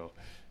Chicago.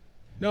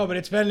 No, but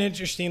it's been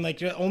interesting,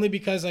 like only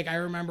because like I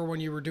remember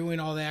when you were doing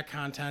all that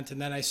content, and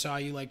then I saw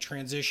you like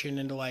transition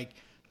into like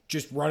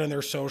just running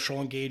their social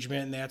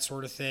engagement and that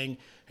sort of thing.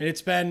 And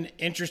it's been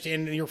interesting.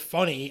 And you're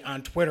funny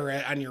on Twitter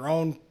on your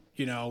own,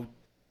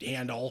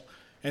 handle,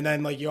 and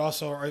then like you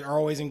also are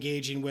always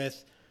engaging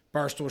with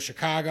Barstool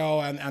Chicago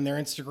on their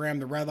Instagram,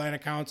 the Redline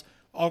accounts,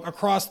 all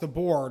across the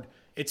board.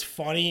 It's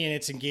funny and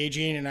it's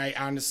engaging, and I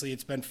honestly,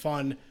 it's been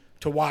fun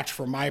to watch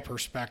from my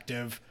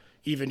perspective,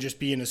 even just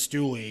being a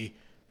Stoolie,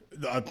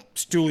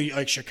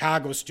 like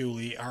Chicago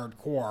Stoolie,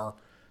 hardcore,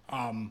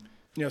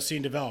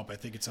 seeing develop. I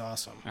think it's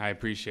awesome. I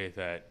appreciate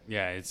that.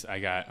 Yeah,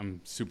 I'm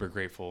super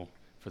grateful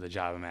for the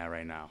job I'm at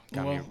right now.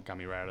 Got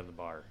me right out of the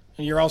bar.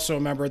 And you're also a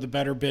member of the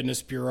Better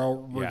Business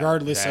Bureau,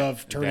 regardless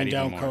of turning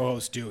down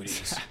co-host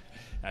duties.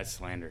 That's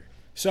slander.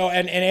 So,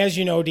 and as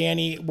you know,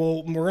 Danny,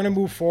 we're going to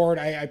move forward.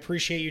 I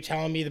appreciate you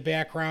telling me the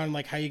background,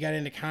 like how you got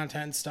into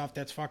content and stuff.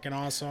 That's fucking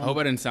awesome. I hope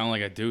I didn't sound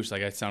like a douche.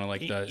 Like I sounded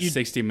like the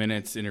 60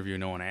 Minutes interview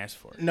no one asked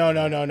for.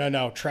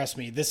 No. Trust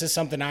me. This is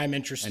something I'm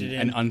interested in.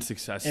 An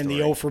unsuccess story. And the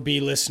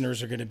O4B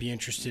listeners are going to be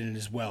interested in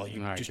as well.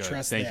 You just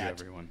trust that. Thank you,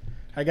 everyone.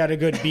 I got a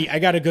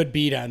good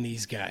beat on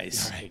these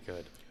guys. All right,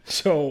 good.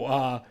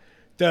 So,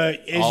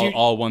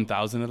 All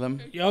 1,000 of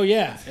them. Oh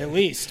yeah, at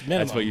least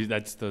minimum.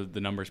 That's the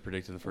numbers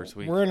predicted the first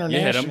week. We're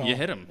international. You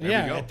hit them. There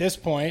yeah, we go. at this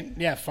point,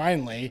 yeah,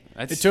 finally.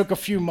 It took a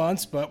few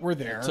months, but we're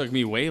there. It took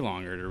me way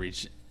longer to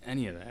reach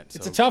any of that.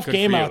 It's a tough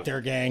game out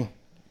there, gang.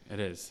 It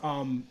is.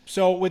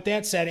 So with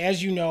that said,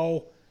 as you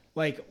know,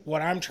 like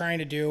what I'm trying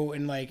to do,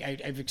 and like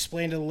I've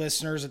explained to the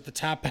listeners at the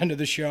top end of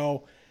the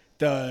show,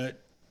 the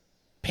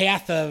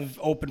path of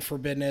Open for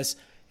Business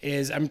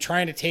is I'm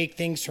trying to take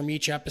things from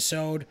each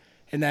episode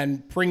and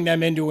then bring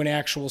them into an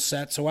actual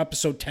set. So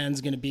episode 10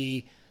 is going to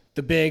be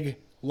the big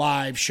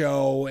live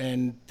show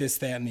and this,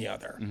 that, and the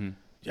other.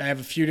 I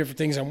have a few different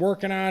things I'm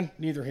working on,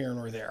 neither here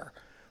nor there.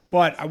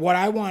 But what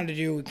I wanted to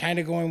do, kind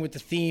of going with the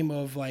theme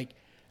of like,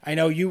 I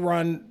know you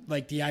run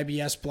like the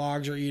IBS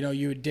blogs, or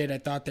you did. I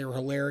thought they were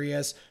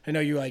hilarious. I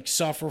know you like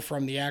suffer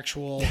from the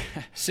actual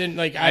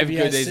like I have IBS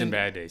good days and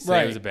bad days. Today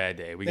right. was a bad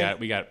day. We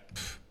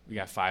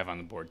got 5 on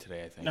the board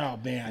today, I think. Oh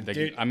man,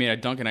 dude. I mean, a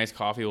Dunkin' iced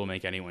coffee will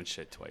make anyone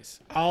shit twice.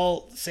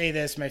 I'll say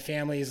this: my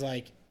family is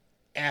like,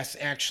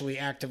 actually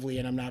actively,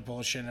 and I'm not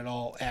bullshitting at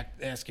all,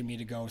 asking me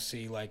to go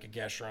see like a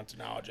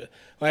gastroenterologist.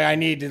 Like I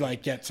need to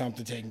like get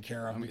something taken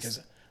care of because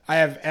I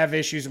have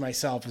issues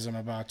myself, as I'm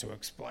about to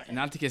explain.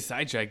 Not to get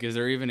sidetracked, is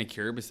there even a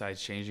cure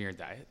besides changing your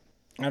diet?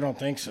 I don't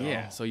think so.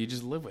 Yeah, so you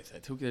just live with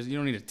it. Who cares? You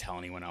don't need to tell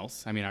anyone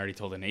else. I mean, I already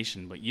told the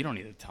nation, but you don't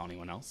need to tell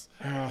anyone else.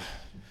 I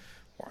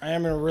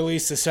am going to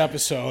release this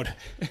episode,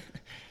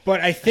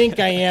 but I think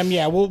I am.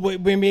 Yeah, well,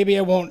 maybe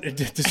I won't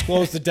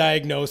disclose the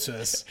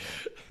diagnosis.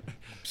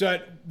 So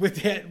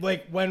with that,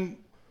 like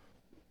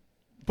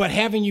but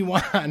having you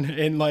on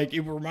and like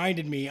it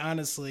reminded me,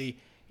 honestly,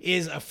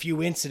 is a few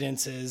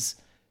incidences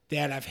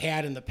that I've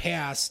had in the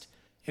past.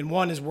 And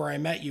one is where I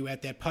met you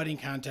at that putting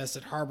contest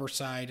at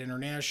Harborside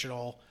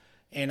International.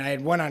 And I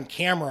had went on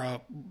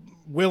camera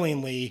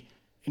willingly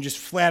and just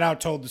flat out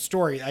told the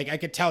story. Like I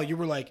could tell you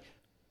were like,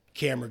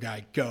 camera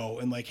guy, go.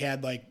 And like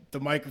had like the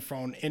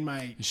microphone in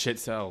my... Shit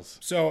sells.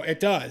 So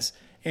it does.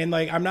 And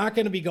like, I'm not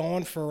going to be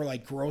going for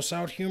like gross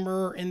out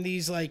humor in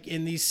these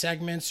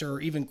segments or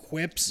even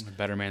quips. A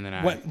better man than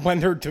I. When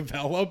they're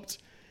developed,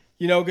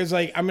 because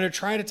like, I'm going to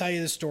try to tell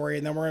you the story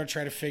and then we're going to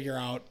try to figure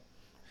out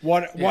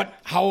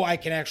how I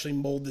can actually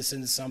mold this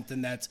into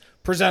something that's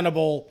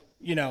presentable,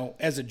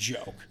 as a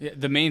joke. Yeah,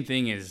 the main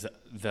thing is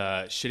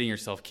the shitting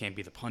yourself can't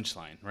be the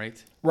punchline,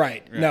 right?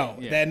 Right. No.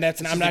 Yeah. Then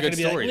I'm not going to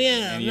be story. Like,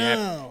 yeah,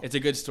 no. It's a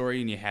good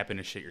story, and you happen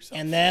to shit yourself.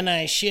 And then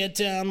I shit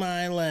down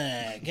my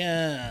leg.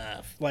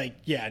 Like,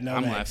 yeah, no.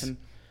 I'm thanks. laughing.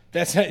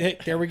 That's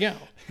there we go.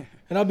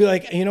 And I'll be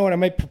like, you know what? I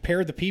might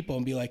prepare the people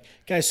and be like,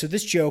 guys, so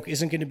this joke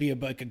isn't going to be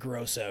like a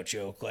gross out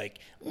joke. Like,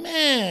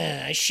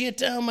 man, I shit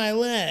down my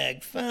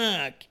leg.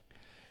 Fuck.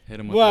 Hit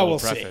him with a little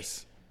preface.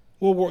 See.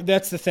 Well,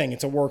 that's the thing.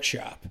 It's a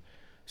workshop.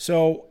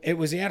 So it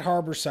was at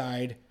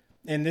Harborside,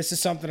 and this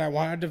is something I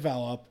want to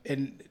develop.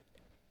 And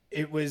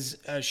it was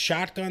a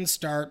shotgun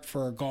start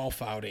for a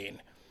golf outing.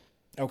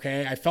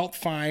 Okay, I felt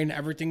fine.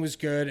 Everything was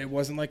good. It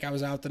wasn't like I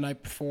was out the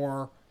night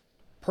before.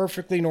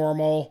 Perfectly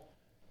normal.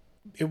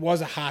 It was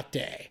a hot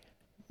day.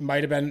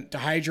 Might have been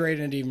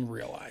dehydrated and didn't even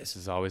realize. This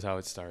is always how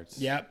it starts.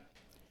 Yep.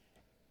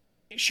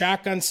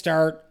 Shotgun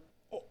start,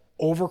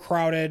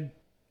 overcrowded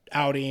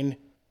outing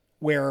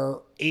where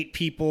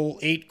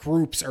 8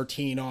 groups are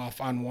teeing off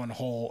on one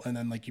hole, and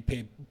then like you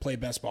play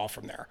best ball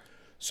from there.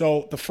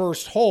 So the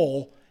first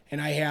hole,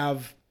 and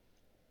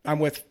I'm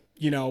with,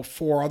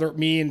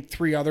 me and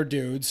 3 other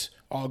dudes,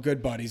 all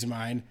good buddies of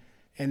mine.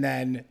 And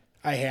then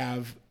I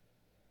have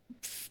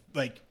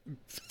like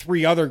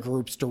 3 other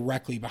groups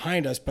directly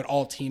behind us, but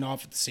all teeing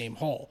off at the same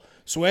hole.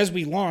 So as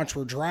we launch,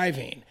 we're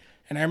driving.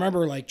 And I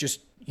remember like just,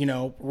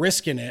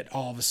 risking it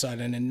all of a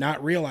sudden and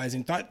not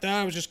realizing, thought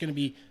I was just going to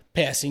be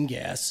passing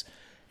gas.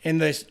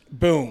 And this,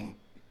 boom,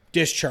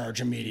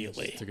 discharge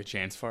immediately. Took a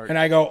chance fart. And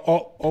I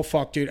go, oh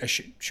fuck, dude,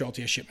 Schulte,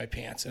 I shit my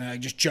pants. And I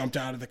just jumped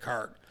out of the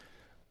cart.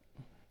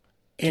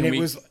 And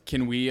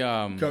Can we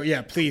go,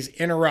 yeah, please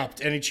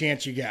interrupt any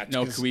chance you get.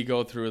 No, can we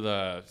go through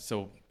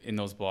so in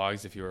those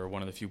blogs, if you were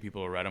one of the few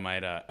people who read them, I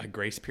had a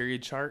grace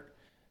period chart.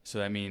 So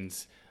that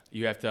means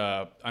you have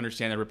to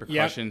understand the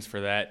repercussions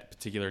for that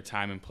particular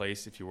time and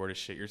place if you were to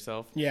shit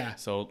yourself. Yeah.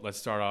 So let's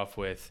start off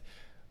with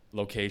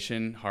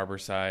location,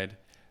 Harborside.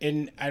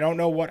 And I don't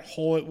know what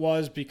hole it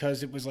was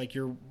because it was like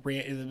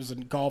it was a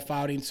golf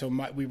outing, so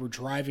we were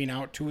driving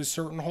out to a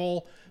certain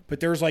hole, but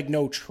there's like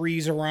no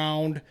trees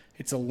around.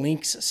 It's a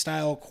links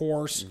style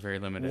course. Very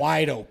limited.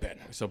 Wide open.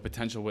 So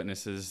potential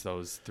witnesses,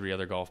 those 3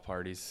 other golf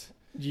parties.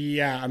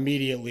 Yeah,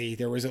 immediately.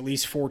 There was at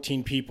least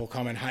 14 people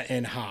coming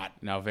in hot.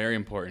 Now, very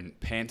important,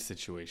 pants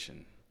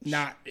situation.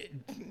 Not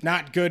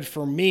good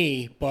for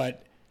me,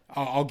 but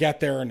I'll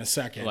get there in a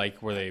second.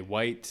 Like, were they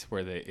white?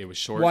 It was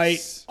shorts?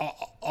 White,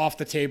 off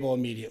the table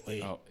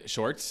immediately. Oh,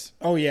 shorts?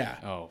 Oh, yeah.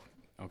 Oh,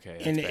 okay.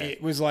 And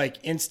it was like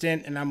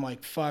instant, and I'm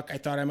like, fuck, I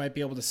thought I might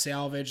be able to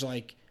salvage,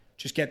 like,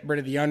 just get rid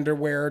of the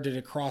underwear. Did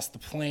it cross the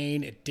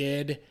plane? It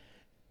did.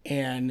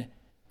 And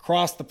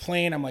Cross the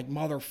plane. I'm like,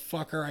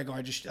 motherfucker.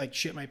 I just like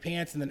shit my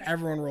pants. And then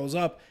everyone rolls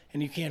up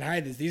and you can't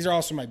hide this. These are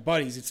also my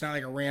buddies. It's not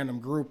like a random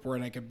group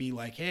where I could be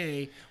like,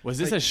 hey. Was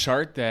this a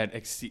shark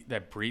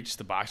that breached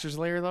the boxer's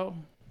layer, though?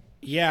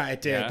 Yeah,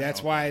 it did. Yeah?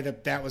 That's why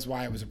that was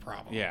why it was a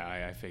problem.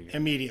 Yeah, I figured.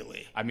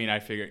 Immediately. I mean, I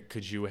figured,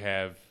 could you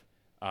have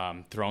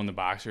thrown the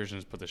boxers and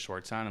just put the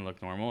shorts on and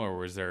look normal, or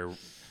was there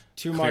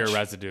Too clear much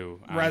residue?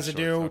 On the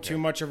residue, shorts? Okay. too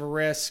much of a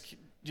risk,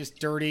 just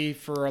dirty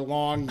for a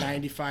long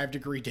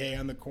 95-degree day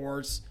on the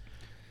course.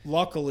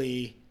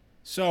 Luckily,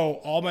 so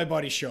all my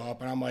buddies show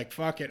up and I'm like,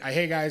 fuck it.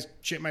 Hey guys,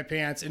 shit my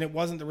pants. And there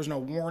was no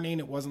warning.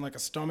 It wasn't like a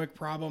stomach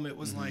problem. It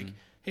was like,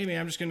 hey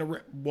man, I'm just going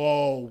to,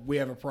 whoa, we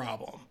have a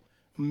problem.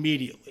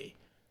 Immediately.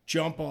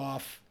 Jump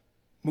off,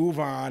 move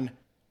on.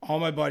 All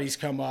my buddies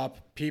come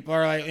up. People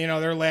are like,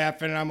 they're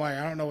laughing. And I'm like,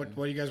 I don't know what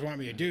do you guys want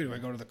me to do? Do I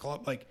go to the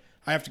club? Like,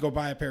 I have to go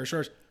buy a pair of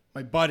shorts.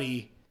 My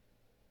buddy,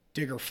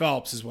 Digger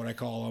Phelps is what I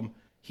call him.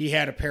 He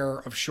had a pair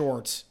of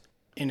shorts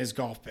in his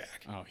golf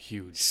bag. Oh,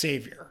 huge.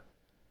 Savior.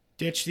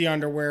 Ditch the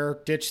underwear,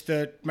 ditch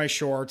my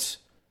shorts,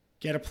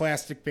 get a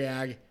plastic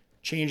bag,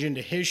 change into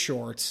his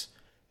shorts.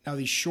 Now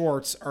these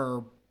shorts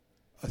are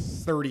a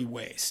 30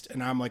 waist,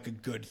 and I'm like a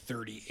good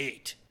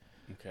 38.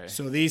 Okay.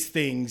 So these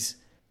things,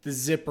 the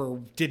zipper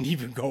didn't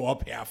even go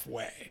up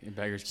halfway.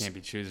 Beggars can't be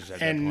choosers at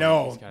that And point.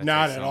 no, It's gotta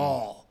not take at some.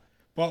 all.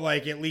 But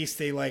like at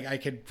least I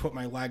could put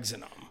my legs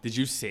in them. Did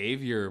you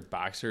save your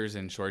boxers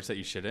and shorts that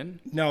you shit in?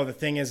 No, the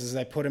thing is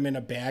I put them in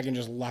a bag and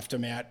just left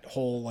them at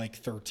hole like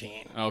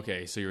 13.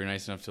 Okay, so you were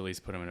nice enough to at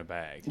least put them in a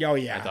bag. Oh,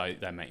 yeah. I thought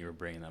that meant you were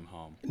bringing them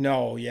home.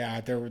 No, yeah,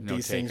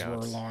 these things were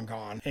takeouts. long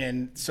gone.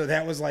 And so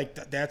that was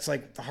that's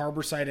like the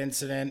Harborside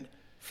incident,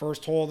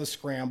 first hole of the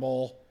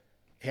scramble,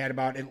 had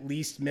about at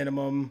least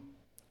minimum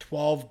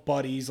 12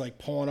 buddies like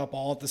pulling up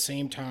all at the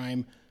same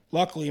time.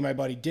 Luckily, my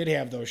buddy did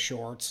have those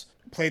shorts,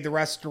 played the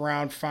rest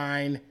around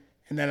fine.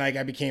 And then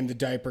I became the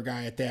diaper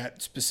guy at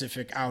that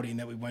specific outing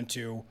that we went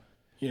to,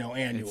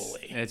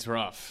 annually. It's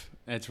rough.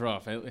 It's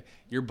rough.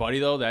 Your buddy,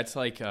 though, that's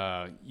like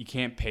you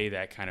can't pay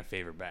that kind of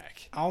favor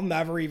back. I'll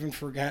never even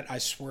forget, I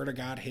swear to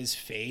God, his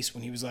face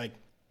when he was like,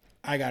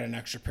 I got an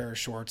extra pair of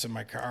shorts in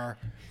my car.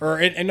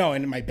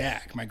 In my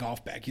bag, my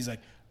golf bag. He's like,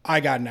 I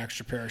got an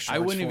extra pair of shorts I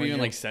wouldn't have for even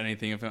you. like said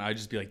anything if I'd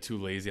just be like too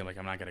lazy. I'm like,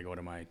 I'm not gonna go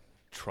to my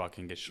truck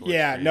and get shorts.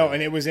 Yeah, for no, you.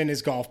 and it was in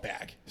his golf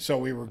bag. So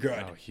we were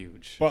good. Oh,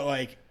 huge. But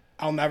like,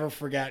 I'll never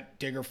forget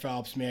Digger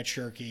Phelps, Matt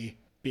Shirky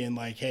being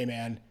like, hey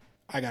man,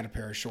 I got a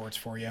pair of shorts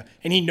for you.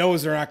 And he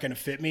knows they're not going to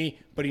fit me,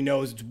 but he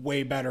knows it's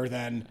way better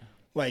than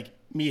like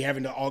me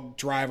having to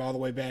drive all the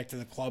way back to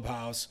the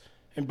clubhouse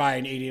and buy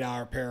an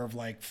 $80 pair of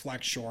like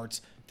flex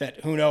shorts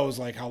that who knows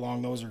like how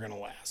long those are going to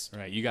last.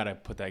 Right, you got to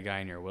put that guy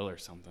in your will or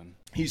something.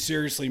 He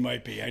seriously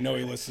might be. I know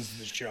he listens to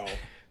the show.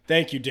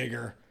 Thank you,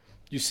 Digger.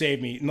 You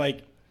saved me. And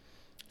like,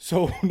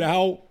 so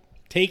now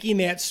taking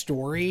that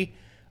story,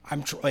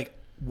 I'm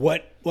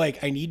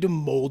I need to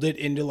mold it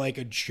into like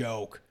a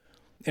joke.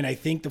 And I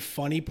think the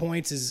funny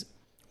points is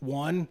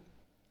one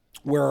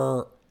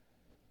where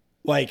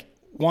like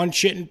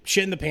shit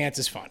in the pants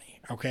is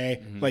funny.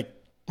 Okay. Mm-hmm. Like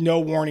no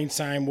warning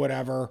sign,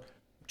 whatever,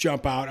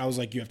 jump out. I was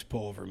like, you have to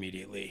pull over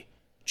immediately,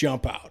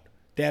 jump out.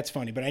 That's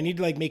funny. But I need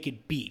to like make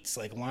it beats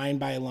like line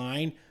by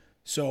line.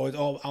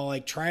 So I'll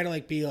like try to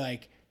like be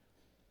like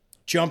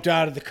jumped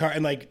out of the car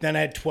and like, then I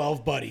had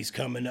 12 buddies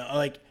coming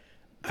like,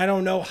 I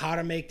don't know how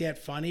to make that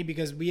funny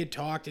because we had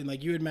talked and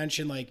like you had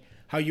mentioned like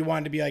how you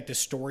wanted to be like the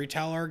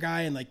storyteller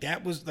guy and like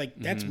that was like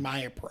that's my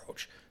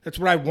approach. That's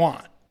what I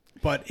want.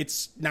 But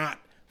it's not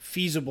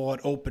feasible at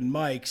open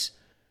mics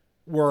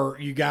where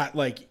you got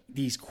like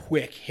these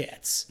quick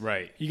hits.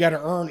 Right. You got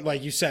to earn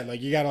like you said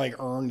like you got to like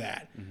earn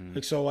that.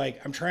 Like so like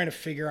I'm trying to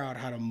figure out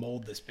how to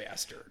mold this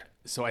bastard.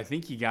 So I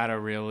think you got to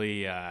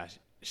really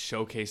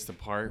showcase the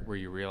part where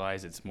you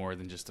realize it's more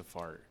than just a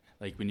fart.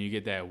 Like when you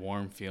get that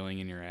warm feeling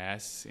in your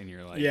ass and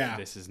you're like,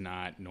 this is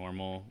not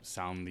normal,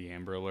 sound the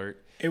Amber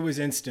Alert. It was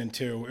instant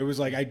too. It was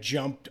like I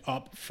jumped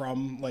up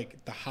from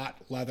like the hot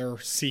leather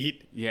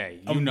seat. Yeah,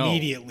 you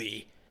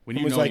immediately. When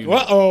you was know, like, you know.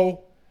 uh-oh,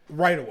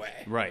 right away.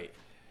 Right.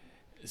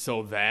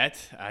 So that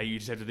you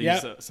just have to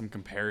Yep. use some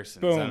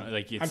comparisons. Boom.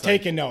 It's I'm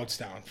taking notes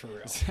down for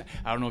real.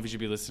 I don't know if you should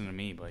be listening to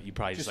me, but you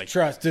probably just like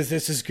Trust.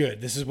 This is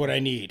good. This is what I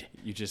need.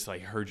 you just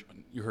like heard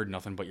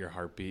nothing but your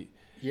heartbeat.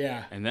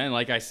 Yeah. And then,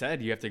 like I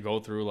said, you have to go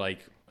through,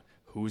 like,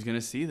 who's going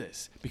to see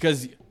this?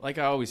 Because, like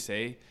I always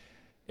say,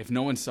 if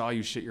no one saw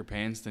you shit your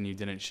pants, then you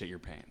didn't shit your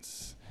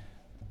pants.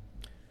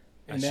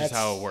 That's just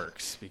how it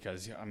works.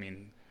 Because, I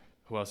mean,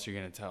 who else are you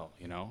going to tell,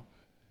 you know?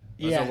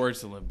 Those are words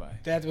to live by.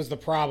 That was the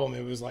problem.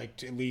 It was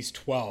like at least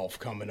 12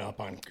 coming up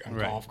on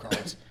Right. golf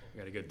carts. You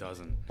got a good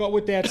dozen. But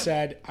with that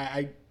said,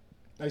 I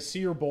see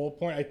your bullet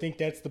point. I think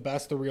that's the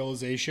best, the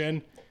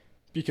realization,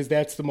 because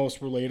that's the most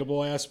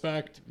relatable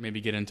aspect.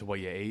 Maybe get into what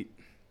you ate.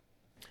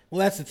 Well,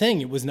 that's the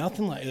thing. It was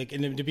nothing like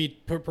and to be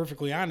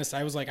perfectly honest,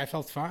 I was like, I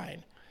felt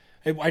fine.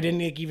 I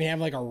didn't even have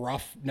like a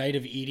rough night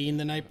of eating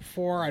the night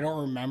before. I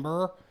don't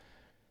remember.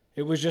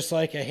 It was just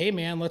like, hey,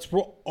 man, let's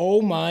roll.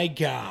 Oh, my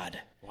God.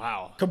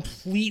 Wow.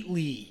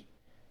 Completely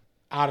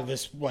out of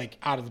this, like,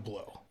 out of the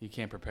blue. You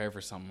can't prepare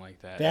for something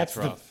like that. That's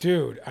That's rough.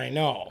 dude. I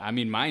know. I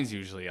mean, mine's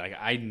usually like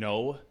I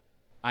know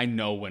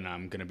when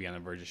I'm gonna be on the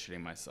verge of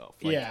shitting myself.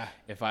 Like, Yeah.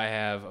 If I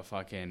have a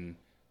fucking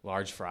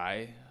large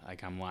fry,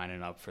 like I'm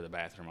lining up for the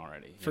bathroom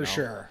already. you For know?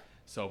 sure.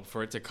 So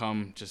for it to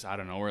come just out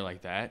of nowhere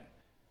like that,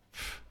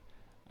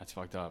 that's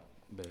fucked up.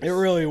 It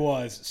really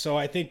was. So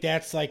I think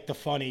that's like the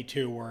funny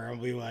too, where I'll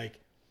be like,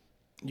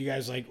 you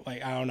guys like I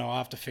don't know. I'll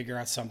have to figure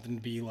out something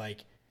to be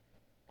like.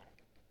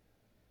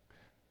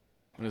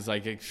 It was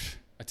like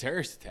a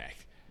terrorist attack.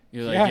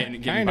 You're like Yeah,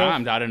 getting kind of.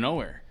 bombed out of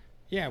nowhere.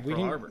 Yeah, we Pearl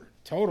can Harbor.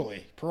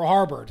 totally Pearl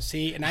Harbor.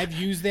 See, and I've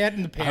used that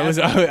in the past.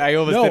 I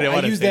almost no, didn't want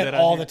I to use say that on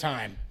all here. the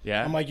time.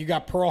 Yeah? I'm like, you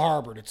got Pearl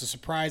Harbor. It's a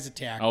surprise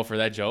attack. Oh, for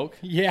that joke?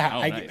 Yeah, Oh,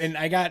 nice.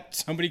 and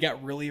somebody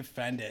got really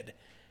offended,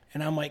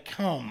 and I'm like,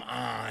 come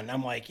on.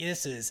 I'm like,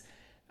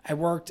 I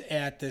worked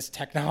at this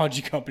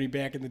technology company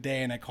back in the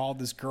day, and I called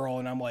this girl,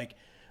 and I'm like,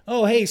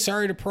 oh, hey,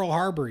 sorry to Pearl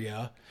Harbor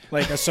ya,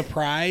 like a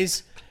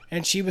surprise,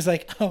 and she was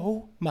like,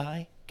 oh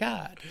my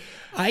God,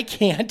 I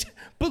can't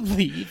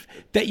believe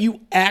that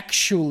you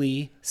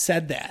actually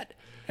said that,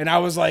 and I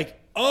was like,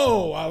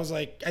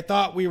 I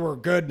thought we were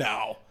good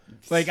now.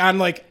 Like I'm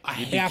like a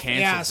You'd be half-assed.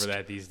 canceled for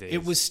that these days.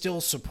 It was still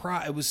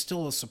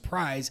a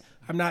surprise.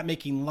 I'm not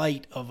making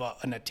light of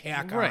an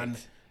attack Right. on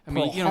I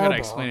mean, Pearl you don't Harbor, gotta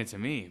explain it to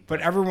me.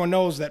 but everyone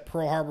knows that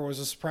Pearl Harbor was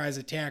a surprise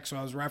attack, so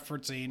I was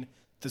referencing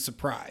the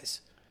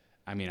surprise.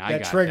 I mean, I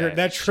That got triggered- that.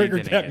 that She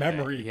triggered didn't that get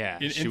memory Yeah,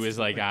 in- she was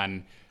like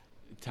on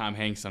Tom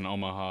Hanks on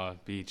Omaha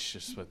Beach,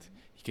 just with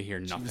you could hear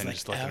nothing, like,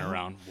 just looking "Oh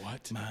around.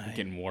 What? I'm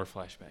getting war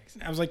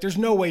flashbacks. I was like, "There's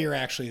no way you're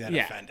actually that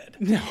Yeah. offended."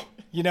 No.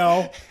 You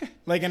know,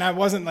 like, and I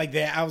wasn't like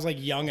that. I was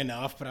like young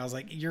enough, but I was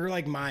like, "You're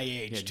like my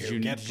age Yeah, too."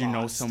 did you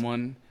know lost.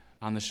 someone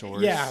on the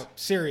shores? Yeah,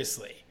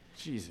 seriously,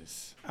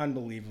 Jesus.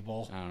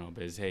 unbelievable. I don't know,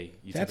 Biz. Hey,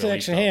 you That's took a leap,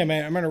 actually, though. hey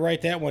man, I'm gonna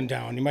write that one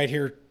down. You might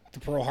hear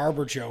the Pearl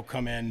Harbor joke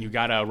come in. You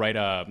gotta write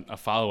a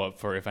follow up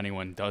for if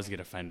anyone does get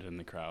offended in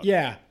the crowd.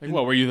 Yeah, Like,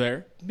 what? Were you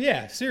there?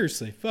 yeah.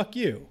 Seriously, fuck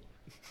you.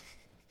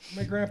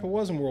 My grandpa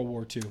was in World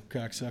War II,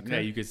 cocksucker. Yeah,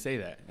 you could say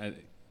that.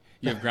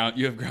 You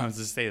have grounds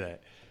to say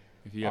that.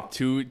 If you have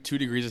two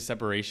degrees of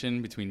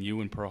separation between you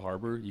and Pearl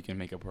Harbor, you can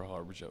make a Pearl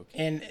Harbor joke.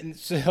 And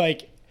so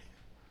like,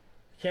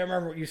 can't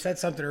remember. You said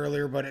something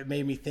earlier, but it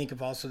made me think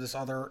of also this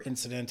other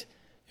incident.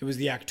 It was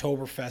the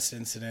Oktoberfest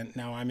incident.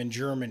 Now I'm in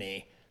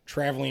Germany,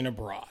 traveling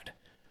abroad.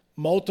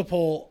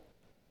 Multiple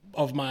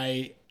of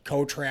my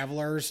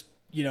co-travelers,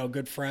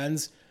 good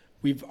friends,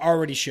 we've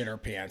already shit our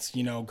pants.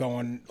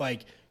 Going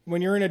like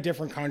when you're in a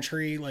different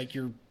country, like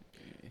you're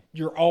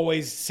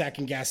always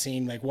second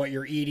guessing like what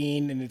you're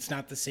eating, and it's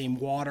not the same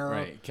water.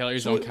 Right.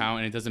 Calories don't count,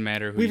 and it doesn't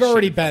matter who We've you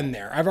already shit been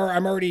there.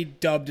 I'm already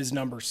dubbed as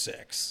number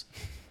 6,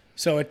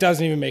 so it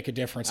doesn't even make a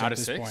difference out at of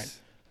this 6.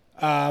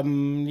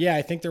 point. Yeah,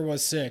 I think there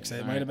was 6.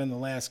 It might have been the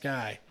last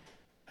guy.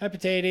 Hi,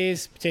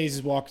 Potatoes. Potatoes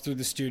is walking through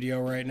the studio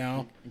right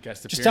now,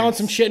 Guest just telling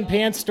some appearance. shit and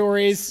pants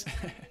stories.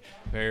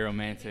 Very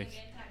romantic.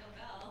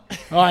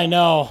 Oh, I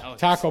know.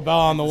 Taco Bell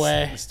on the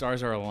way. The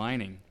stars are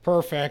aligning.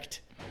 Perfect.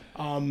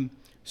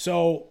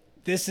 So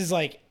this is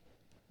I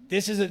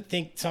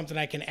think something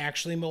I can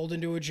actually mold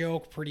into a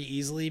joke pretty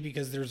easily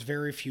because there's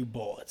very few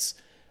bullets.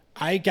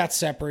 I got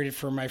separated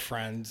from my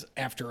friends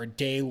after a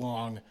day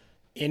long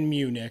in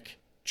Munich,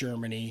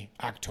 Germany,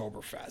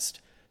 Oktoberfest.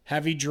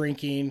 Heavy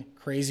drinking,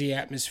 crazy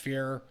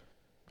atmosphere,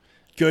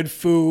 good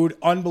food,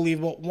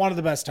 unbelievable. One of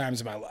the best times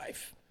of my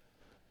life.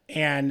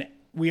 And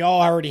we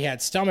all already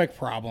had stomach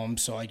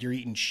problems, so like you're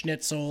eating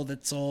schnitzel,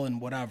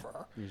 and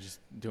whatever. You're just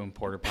doing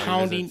porter potty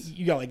Pounding, visits.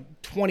 you got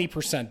like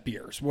 20%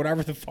 beers,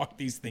 whatever the fuck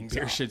these things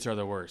Beer are. shits are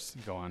the worst.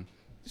 Go on.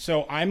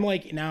 So I'm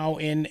like now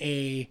in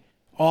a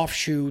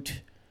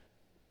offshoot,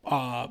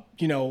 not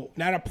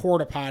a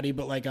porta potty,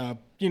 but like a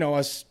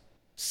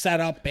set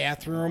up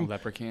bathroom,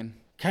 Leprechaun.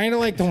 kind of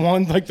like the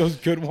ones like those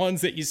good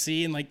ones that you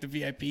see in like the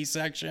VIP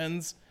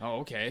sections. Oh,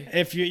 okay.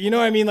 If you know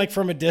what I mean, like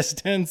from a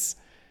distance.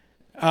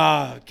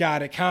 God,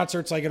 at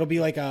concerts, like it'll be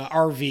like a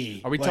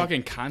RV. Are we like,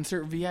 talking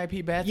concert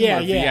VIP bathroom? Yeah,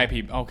 or yeah.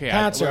 VIP. Okay.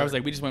 Concert. I was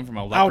like, we just went from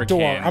a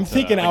leprechaun outdoor? I'm to,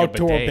 thinking like, a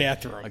outdoor bidet.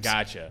 bathrooms. I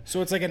gotcha.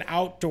 So it's like an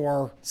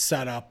outdoor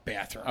setup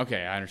bathroom.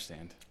 Okay, I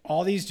understand.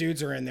 All these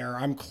dudes are in there.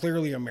 I'm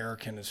clearly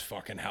American as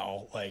fucking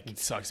hell. Like It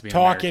sucks being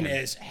talking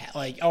American. as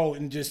like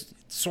and just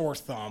sore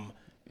thumb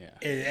Yeah.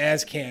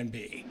 as can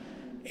be.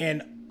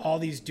 And all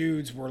these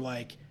dudes were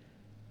like,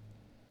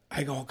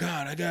 I go,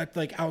 God,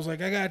 I was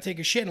like, I gotta take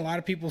a shit. And a lot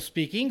of people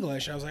speak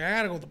English. I was like, I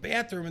gotta go to the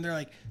bathroom. And they're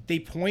like, they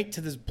point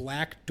to this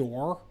black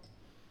door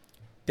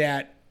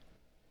that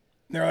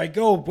they're like,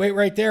 go wait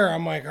right there.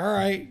 I'm like, all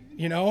right,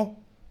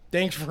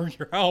 thanks for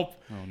your help.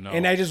 Oh, no.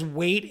 And I just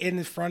wait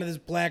in front of this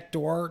black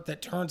door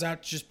that turns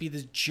out to just be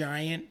this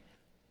giant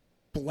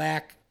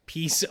black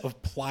piece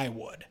of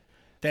plywood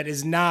that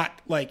is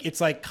not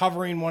it's like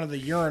covering one of the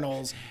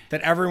urinals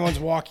that everyone's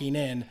walking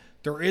in.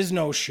 There is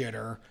no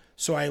shitter.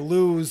 So I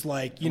lose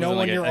like Was it when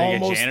like you're a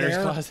almost janitor's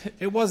there. closet?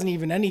 It wasn't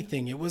even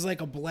anything. It was like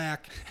a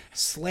black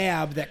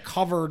slab that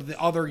covered the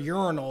other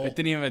urinal. It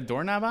didn't even have a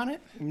doorknob on it?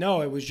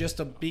 No, it was just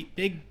a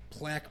big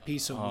black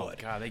piece of Oh, wood.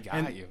 God, they got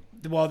and, you.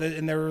 Well,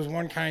 and there was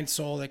one kind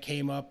soul that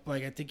came up,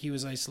 like I think he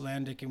was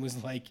Icelandic, and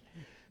was like,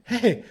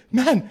 "Hey,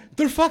 man,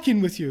 they're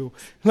fucking with you.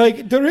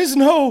 Like there is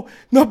no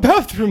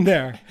bathroom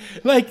there.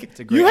 Like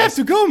a great you have ice-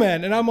 to go,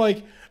 man." And I'm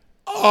like,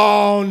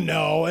 "Oh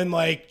no!" And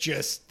like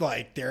just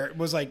like there, it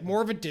was like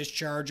more of a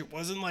discharge. It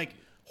wasn't like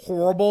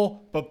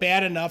horrible, but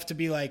bad enough to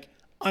be like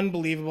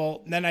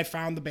unbelievable. And then I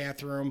found the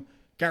bathroom.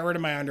 Got rid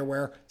of my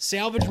underwear,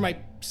 salvaged my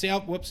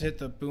whoops, hit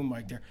the boom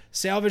mic there.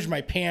 Salvaged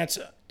my pants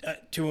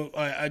to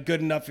a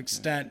good enough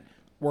extent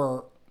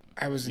where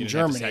I was in You didn't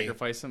have to Germany.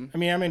 sacrifice them? I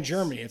mean, I'm in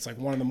Germany. It's like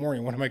 1 a.m.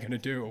 What am I going to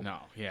do? No,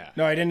 yeah.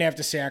 No, I didn't have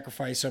to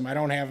sacrifice them. I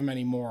don't have them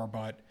anymore,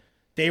 but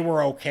they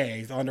were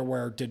okay. The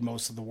underwear did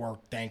most of the work,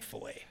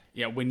 thankfully.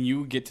 Yeah, when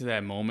you get to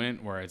that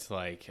moment where it's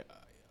like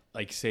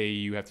say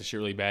you have to shit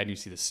really bad and you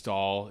see the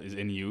stall is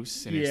in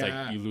use and it's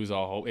Yeah. like you lose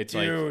all hope. It's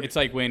Dude. like it's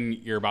like when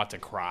you're about to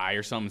cry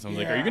or something. Someone's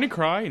like, "Are you Yeah. gonna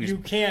cry?" And You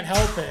can't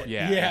help it.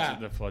 yeah,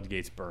 the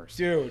floodgates burst.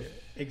 Dude,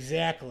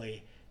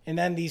 exactly. And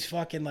then these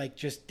fucking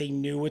they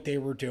knew what they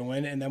were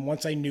doing. And then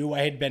once I knew I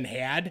had been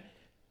had,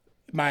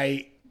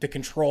 the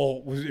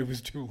control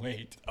was too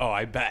late. Oh,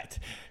 I bet.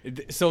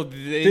 So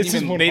they This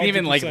is didn't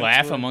even like 100%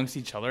 laugh true. amongst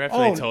each other after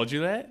Oh, they told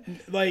you that.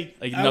 Like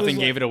Like I nothing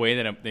was gave like- it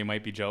away that they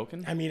might be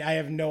joking. I mean,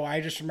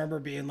 I just remember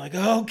being like,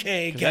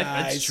 okay, guys.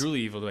 That's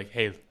truly evil. Like,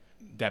 hey,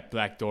 that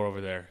black door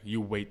over there, you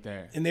wait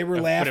there. And they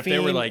were But if they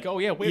were laughing. like, oh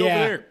yeah, wait Yeah.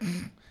 over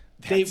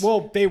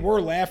there. They were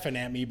laughing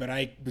at me, but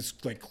I was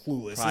like clueless.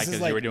 Probably This is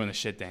because like, you were doing the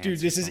shit dance. dude,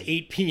 this is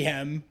 8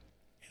 p.m.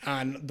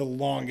 on the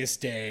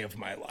longest day of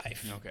my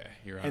life. Okay,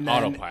 you're on And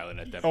then- autopilot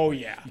at that point. Oh,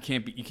 yeah. You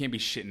can't be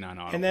shitting on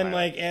autopilot. And then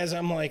like as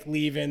I'm like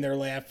leaving, they're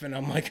laughing.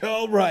 I'm like,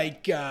 all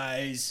right,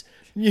 guys,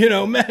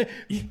 man,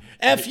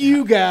 F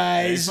you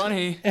guys. Very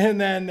funny.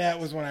 And then that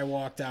was when I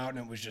walked out, and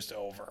it was just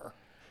over.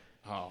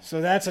 Oh.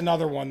 So that's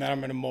another one that I'm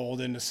gonna mold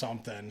into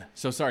something.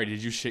 So sorry,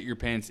 did you shit your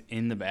pants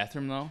in the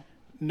bathroom though?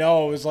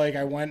 No, it was like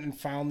I went and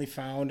finally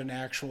found an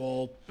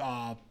actual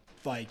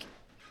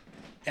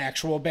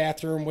actual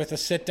bathroom with a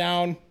sit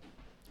down,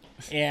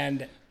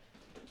 and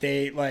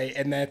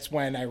and that's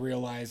when I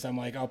realized I'm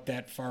like, oh,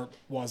 that fart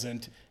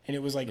wasn't, and it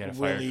was like You had a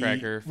really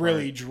firecracker fart?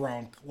 really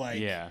drunk. Like,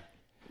 Yeah.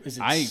 is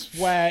it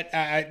sweat?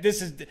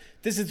 This is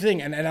the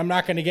thing, and I'm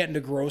not going to get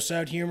into gross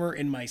out humor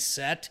in my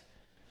set,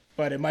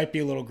 but it might be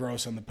a little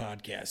gross on the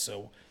podcast.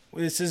 So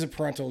this is a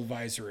parental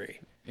advisory.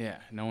 Yeah.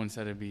 No one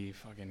said it'd be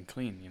fucking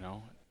clean.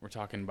 We're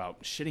talking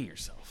about shitting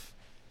yourself.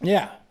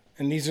 Yeah,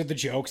 and these are the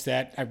jokes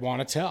that I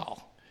want to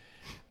tell.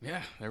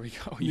 Yeah. There we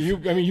go.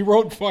 You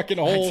wrote fucking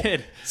a whole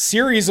did.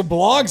 series of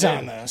blogs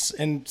on this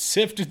and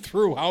sifted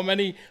through how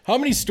many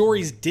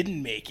stories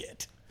didn't make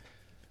it.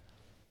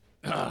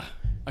 A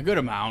good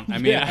amount. I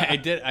mean,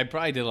 Yeah. I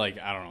probably did like,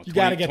 I don't know, You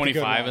got to 20, get the good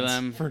 25 of ones,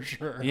 them. for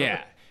sure.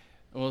 Yeah.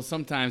 Well,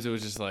 sometimes it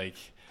was just like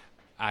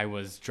I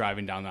was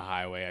driving down the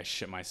highway, I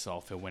shit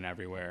myself, it went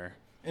everywhere.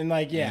 And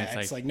like, yeah, And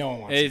it's like no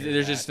one wants to hear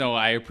There's that. just no,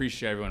 I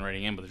appreciate everyone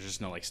writing in, but there's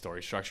just no like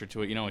story structure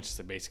to it. It's just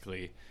that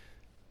basically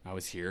I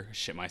was here,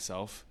 shit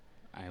myself,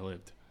 I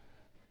lived.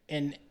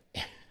 And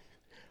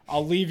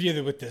I'll leave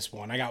you with this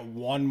one. I got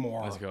one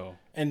more. Let's go.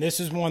 And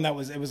this is one that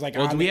was like.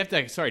 Well, on do we the-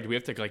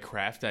 have to like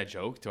craft that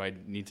joke? Do I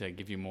need to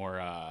give you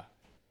more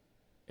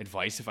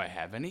advice if I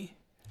have any?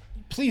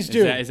 Please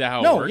do. Is that how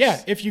it no, works?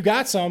 yeah. If you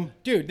got some,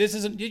 dude, this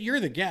isn't. You're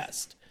the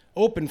guest.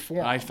 Open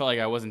forum. I felt like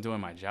I wasn't doing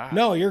my job.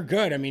 No, you're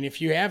good. I mean,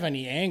 if you have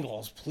any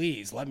angles,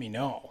 please let me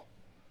know.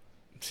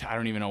 I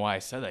don't even know why I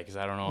said that because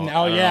I don't know.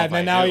 Now, I don't yeah, know if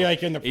then I now do. you're,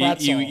 like, in the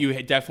pretzel.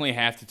 You definitely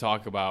have to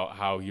talk about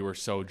how you were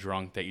so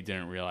drunk that you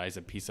didn't realize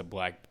a piece of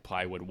black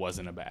plywood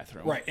wasn't a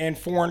bathroom. Right, and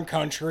foreign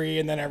country,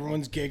 and then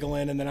everyone's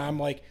giggling, and then I'm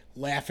like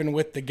laughing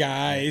with the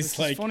guys, is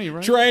like funny,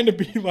 right? trying to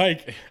be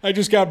like I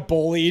just got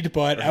bullied,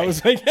 but I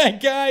was like, hey,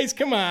 guys,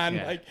 come on,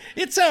 Yeah. like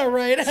it's all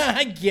right,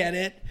 I get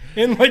it,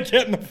 and like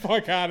getting the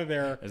fuck out of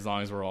there. As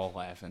long as we're all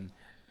laughing.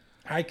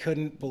 I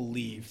couldn't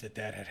believe that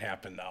had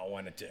happened though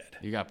when it did,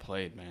 You got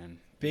played, man.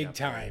 big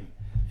time.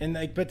 And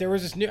like, but there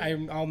was this new.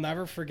 I'll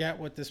never forget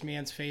what this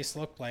man's face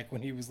looked like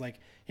when he was like,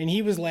 and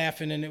he was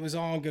laughing, and it was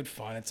all in good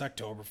fun. It's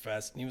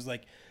Oktoberfest, and he was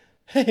like,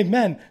 "Hey,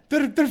 man,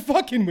 they're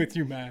fucking with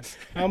you, man."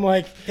 I'm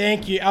like,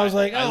 "Thank you." I was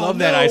like, I "Oh, love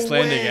that no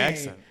Icelandic way."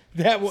 accent.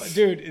 That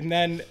dude, and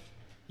then,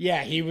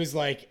 yeah, he was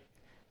like,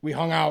 we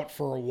hung out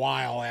for a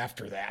while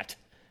after that.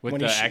 With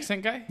When the he sh-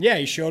 accent guy? Yeah,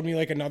 he showed me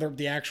like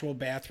the actual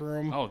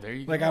bathroom. Oh, there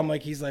you Like go. I'm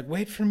like, he's like,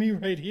 wait for me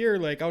right here.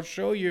 Like I'll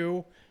show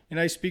you. And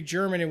I speak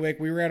German. And like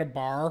we were at a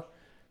bar.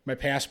 My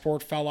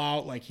passport fell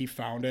out. Like he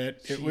found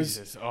it. It was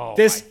Jesus. Oh,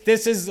 this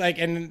is like,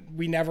 and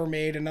we never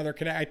made another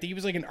connect. I think he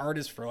was like an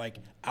artist for like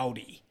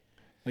Audi.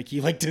 Like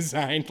he like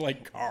designed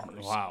like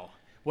cars. Wow.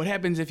 What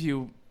happens if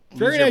you...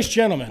 Very lose your- nice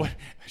gentleman.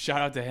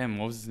 Shout out to him.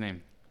 What was his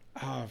name?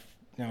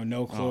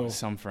 No clue. Oh,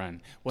 some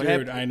friend. What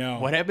Dude, I know.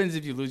 What happens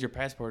if you lose your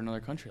passport in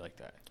another country like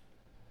that?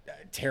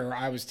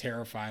 I was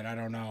terrified. I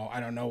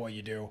don't know what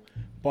you do.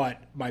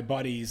 But my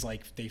buddies,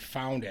 like, they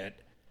found it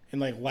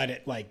and, like, let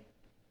it, like,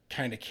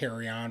 kind of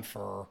carry on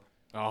for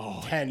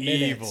 10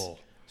 minutes. Evil.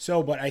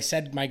 So, but I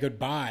said my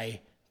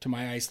goodbye to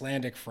my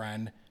Icelandic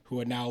friend who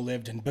had now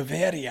lived in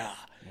Bavaria.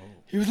 Whoa.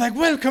 He was like,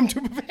 welcome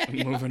to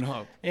Bavaria. Moving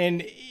up.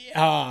 And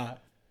yada,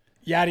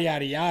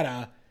 yada,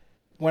 yada.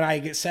 When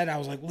I said, I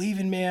was like,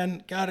 leaving,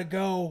 man, gotta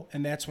go.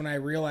 And that's when I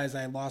realized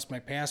I had lost my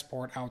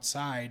passport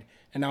outside.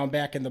 And now I'm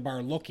back in the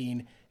bar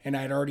looking, and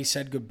I'd already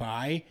said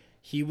goodbye.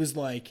 He was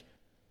like,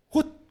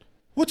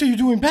 what are you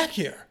doing back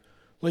here?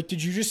 Like,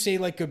 did you just say,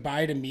 like,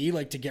 goodbye to me,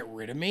 like, to get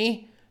rid of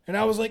me? And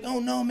I was like, oh,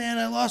 no, man,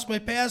 I lost my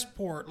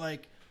passport.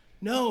 Like,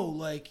 no,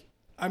 like,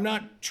 I'm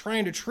not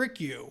trying to trick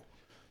you.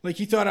 Like,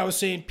 he thought I was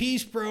saying,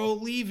 peace, bro,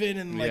 leaving,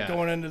 and, like,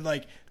 going into,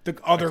 like, the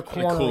other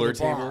corner of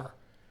the bar. Table.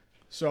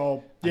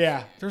 So,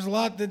 yeah, there's a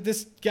lot that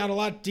this got a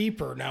lot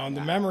deeper now, and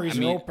the memories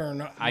are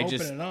opening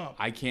up.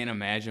 I can't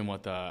imagine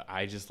what the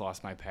I just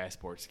lost my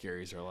passport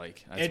scaries are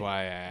like. That's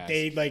why I asked.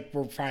 They, like,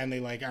 were finally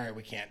like, all right,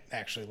 we can't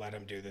actually let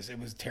him do this. It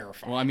was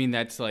terrifying. Well, I mean,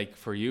 that's like,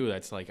 for you,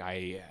 that's like,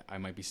 I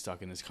might be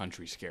stuck in this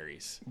country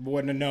scaries.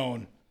 Wouldn't have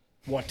known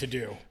what to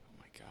do. Oh,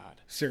 my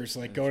God.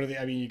 Seriously, like,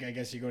 I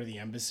guess you go to the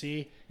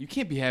embassy. You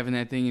can't be having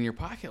that thing in your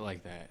pocket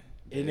like that.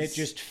 And it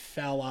just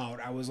fell out.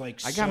 I was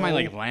like, I got mine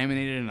like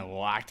laminated in a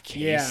locked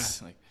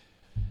case. Yeah. Like,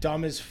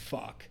 dumb as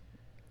fuck.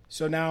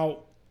 So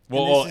now.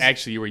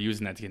 Actually, you were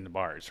using that to get into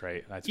bars,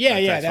 right? That's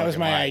that was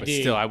my ID.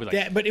 But still, I would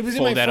but it was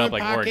in my front up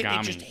like pocket.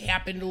 origami. It just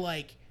happened to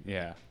like.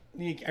 Yeah.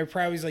 I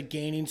probably was like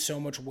gaining so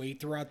much weight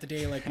throughout the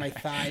day, like my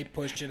thigh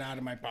pushed it out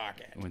of my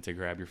pocket. I went to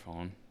grab your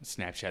phone,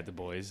 Snapchat the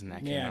boys, and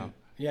that came out.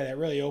 Yeah, that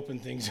really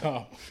opened things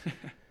up.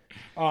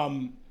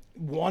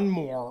 One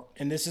more,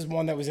 and this is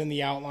one that was in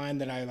the outline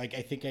that I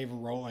think I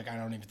even wrote, like, I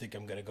don't even think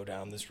I'm going to go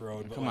down this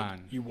road, but come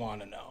on. You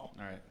want to know.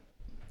 All right.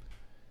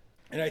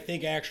 And I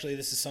think actually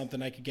this is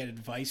something I could get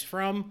advice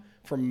from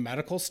a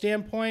medical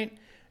standpoint,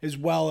 as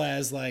well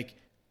as, like,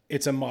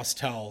 it's a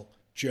must-tell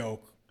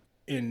joke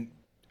in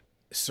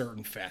a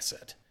certain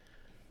facet.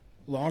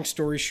 Long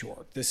story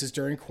short, this is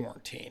during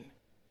quarantine,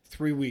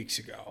 3 weeks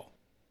ago,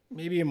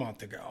 maybe a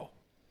month ago.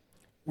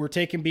 We're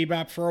taking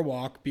Bebop for a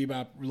walk.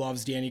 Bebop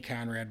loves Danny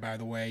Conrad, by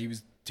the way.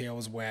 Tail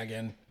was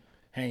wagging,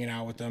 hanging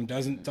out with them.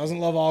 Doesn't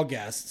love all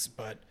guests,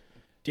 but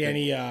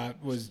Danny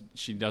was.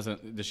 She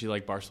doesn't. Does she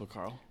like Barcel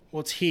Carl?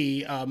 Well, it's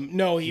he.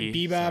 No,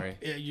 Bebop. Sorry.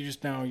 You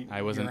just now.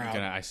 I wasn't gonna.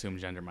 I assume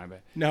gender. My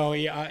bad. No,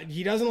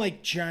 he doesn't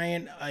like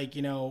giant, like,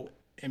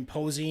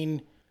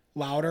 imposing,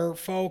 louder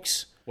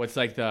folks. What's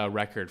like the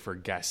record for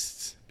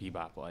guests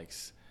Bebop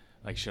likes?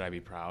 Like, should I be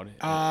proud?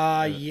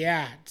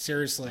 Yeah.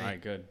 Seriously. All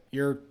right, good.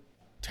 You're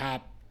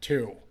top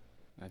 2.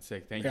 That's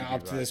sick. Thank you.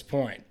 Up to this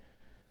point.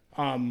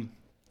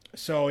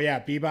 So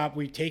yeah, Bebop,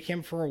 we take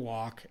him for a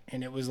walk,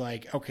 and it was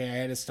like, okay, I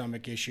had a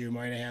stomach issue,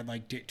 might have had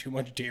like too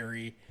much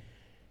dairy,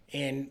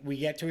 and we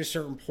get to a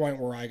certain point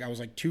where I was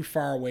like too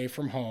far away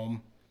from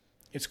home.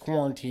 It's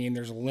quarantine.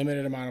 There's a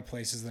limited amount of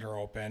places that are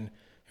open,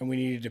 and we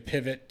needed to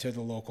pivot to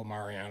the local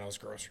Mariano's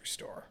grocery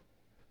store.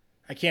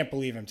 I can't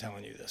believe I'm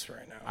telling you this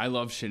right now. I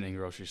love shitting in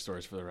grocery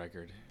stores, for the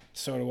record.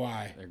 So do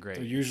I. They're great.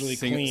 They're usually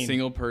clean.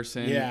 Single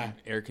person. Yeah.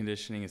 Air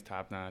conditioning is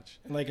top notch.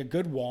 And like a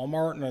good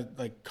Walmart in a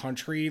like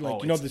country,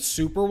 like the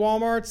super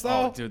Walmarts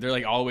though. Oh, dude, they're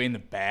like all the way in the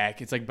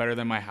back. It's like better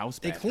than my house.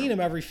 They clean them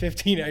every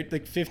 15,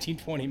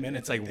 20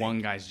 minutes. It's like one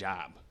guy's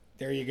job.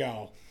 There you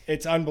go.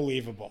 It's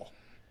unbelievable.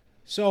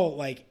 So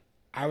like,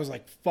 I was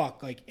like,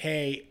 fuck, like,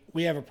 hey,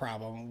 we have a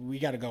problem. We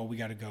gotta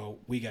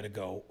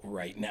go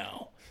right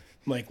now.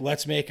 I'm like,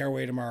 let's make our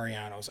way to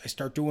Mariano's. I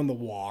start doing the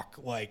walk.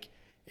 Like,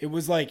 it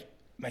was like,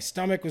 my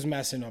stomach was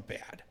messing up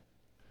bad.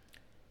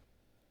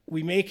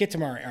 We make it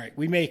tomorrow. All right,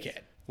 we make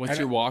it. What's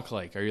your walk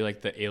like? Are you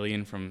like the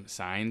alien from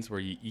Signs, where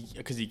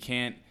because you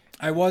can't?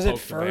 I was at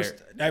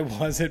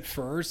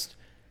first,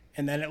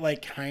 and then it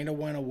like kind of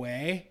went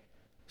away.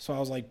 So I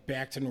was like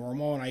back to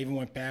normal, and I even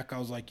went back. I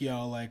was like,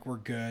 yo, like, we're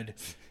good.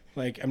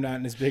 Like, I'm not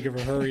in as big of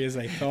a hurry as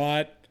I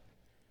thought.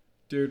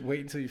 Dude,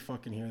 wait until you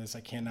fucking hear this. I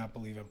cannot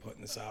believe I'm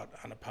putting this out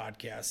on a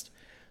podcast.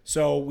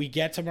 So we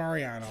get to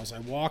Mariano's. I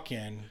walk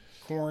in,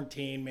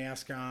 quarantine,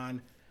 mask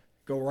on,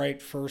 go right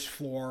first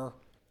floor.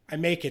 I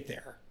make it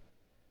there.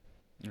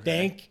 Okay.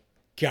 Thank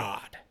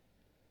God.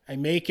 I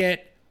make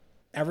it.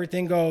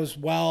 Everything goes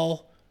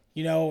well.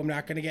 I'm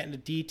not going to get into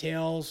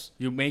details.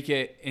 You make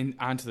it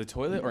onto the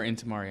toilet or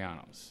into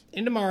Mariano's?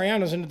 Into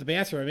Mariano's, into the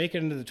bathroom. I make it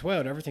into the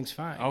toilet. Everything's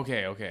fine.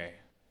 Okay.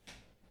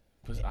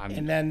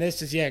 And then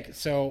this is,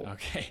 so...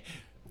 Okay.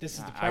 This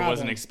is the problem. I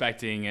wasn't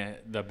expecting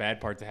the bad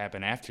part to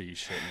happen after you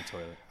shit in the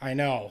toilet. I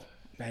know.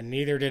 And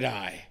neither did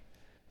I.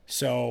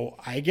 So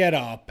I get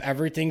up.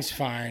 Everything's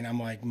fine. I'm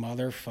like,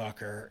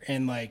 motherfucker.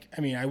 And like,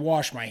 I mean, I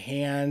wash my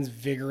hands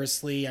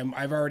vigorously.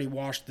 I've already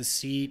washed the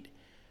seat,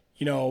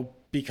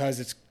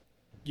 because it's,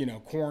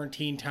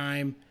 quarantine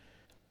time.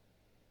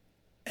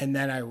 And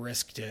then I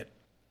risked it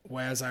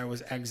as I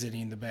was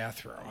exiting the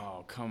bathroom.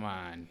 Oh, come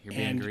on. You're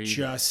being greedy.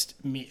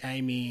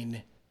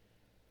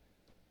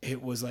 It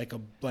was like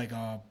a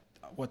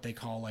what they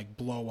call like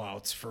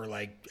blowouts for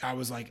like, I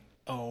was like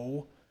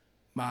oh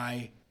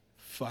my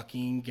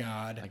fucking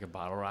God. Like a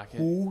bottle rocket?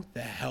 Who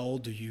the hell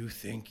do you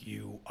think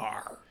you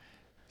are?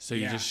 So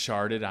you just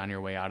sharded on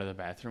your way out of the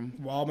bathroom?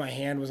 While my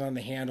hand was on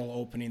the handle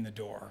opening the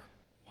door.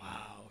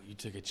 Wow, you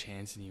took a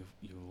chance and you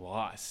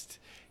lost.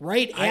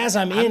 Right as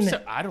I'm in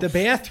the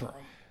bathroom.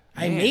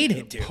 I made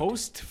it, dude.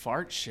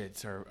 Post-fart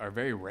shits are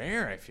very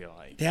rare, I feel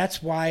like.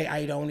 That's why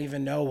I don't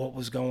even know what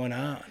was going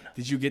on.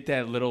 Did you get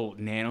that little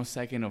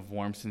nanosecond of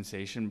warm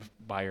sensation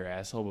by your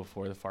asshole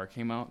before the fart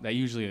came out? That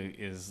usually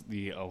is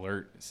the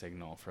alert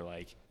signal for,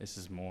 like, this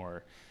is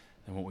more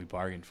than what we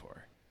bargained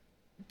for.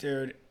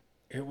 Dude,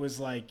 it was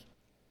like,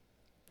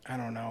 I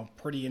don't know,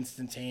 pretty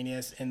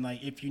instantaneous. And,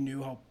 like, if you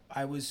knew how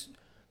I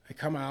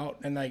come out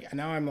and, like,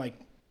 now I'm, like,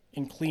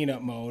 in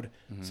cleanup mode.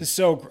 Mm-hmm. This is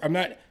so, I'm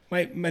not,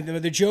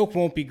 the joke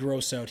won't be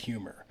gross out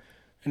humor.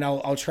 And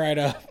I'll try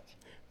to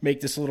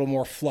make this a little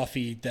more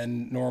fluffy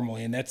than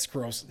normally. And that's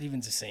gross.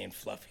 Even just saying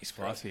fluffy is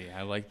gross. Fluffy,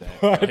 I like that.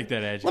 I like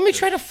that adjective. Let me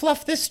try to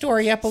fluff this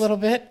story up a little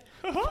bit.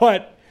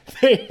 But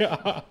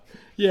it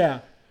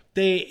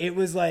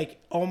was like,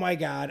 oh my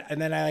God.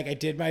 And then I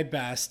did my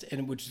best,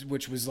 and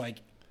which was like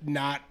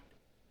not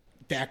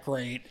that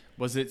great.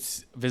 Was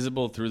it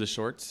visible through the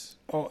shorts?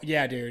 Oh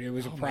yeah, dude, it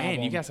was a problem.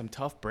 Man, you got some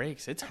tough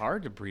breaks. It's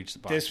hard to breach the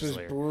boxers. This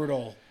was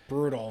brutal.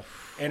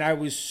 And I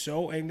was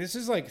and this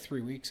is like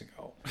 3 weeks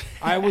ago.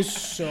 I was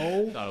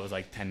so. I thought it was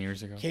like 10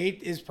 years ago.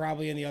 Kate is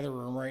probably in the other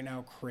room right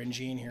now,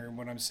 cringing hearing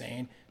what I'm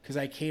saying, because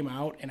I came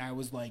out and I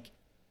was like,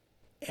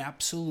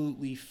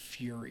 absolutely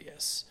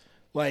furious.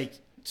 Like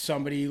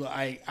somebody,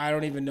 I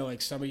don't even know.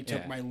 Like somebody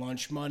took my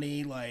lunch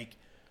money. Like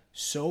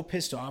so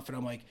pissed off, and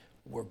I'm like,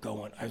 we're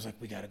going. I was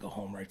like, we got to go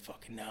home right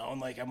fucking now.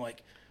 And like, I'm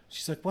like,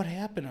 she's like, what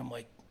happened? I'm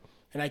like,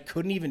 and I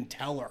couldn't even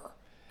tell her.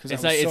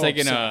 It's like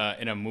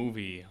in a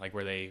movie, like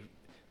where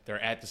they're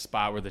at the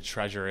spot where the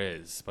treasure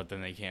is, but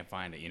then they can't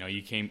find it. You know,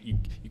 you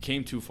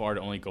came too far to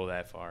only go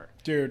that far,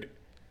 dude.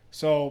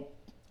 So,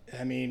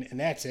 I mean, and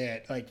that's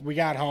it. Like we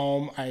got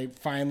home. I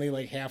finally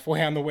like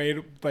halfway on the way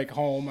to like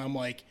home. I'm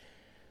like,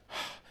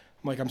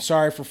 I'm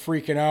sorry for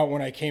freaking out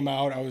when I came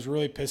out. I was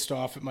really pissed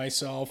off at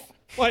myself.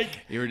 Like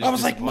I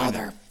was like,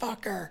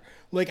 motherfucker.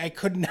 Like I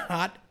could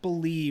not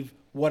believe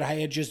what I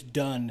had just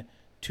done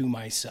to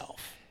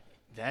myself.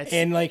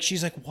 And like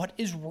she's like, what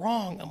is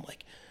wrong? I'm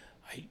like,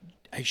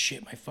 I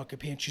shit my fucking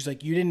pants. She's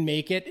like, you didn't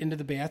make it into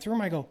the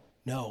bathroom? I go,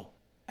 no,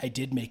 I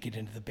did make it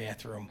into the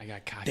bathroom. I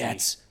got cocky.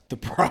 That's the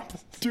problem.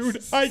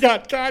 Dude, I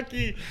got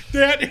cocky.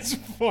 That is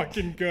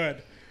fucking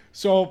good.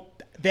 So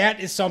that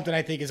is something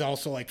I think is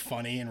also like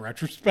funny in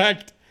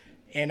retrospect.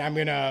 And I'm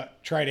going to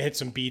try to hit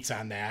some beats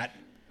on that.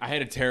 I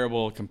had a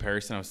terrible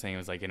comparison. I was saying it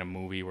was like in a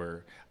movie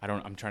where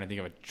I'm trying to think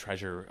of a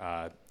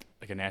treasure,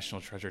 like a National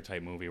Treasure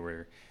type movie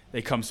where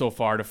they come so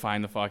far to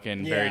find the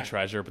fucking buried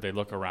treasure, but they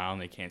look around,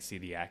 they can't see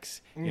the X.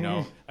 You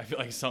know, I feel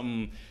like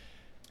something.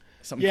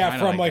 Yeah,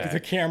 from like the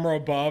camera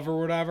above or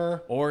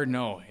whatever. Or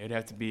no, it'd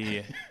have to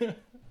be.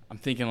 I'm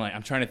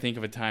trying to think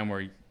of a time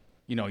where,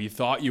 you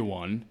thought you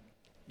won.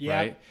 Yeah.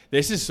 Right?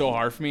 This is so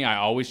hard for me. I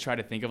always try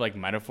to think of like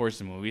metaphors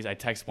in movies. I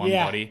text one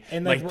buddy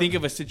and like think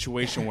of a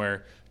situation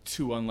where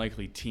two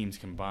unlikely teams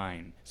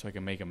combine so I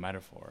can make a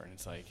metaphor. And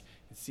it's like,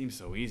 it seems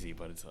so easy,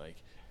 but it's like,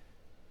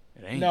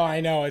 it ain't. No,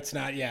 I know it's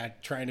not. Yeah,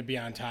 trying to be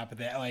on top of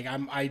that. Like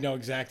I know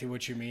exactly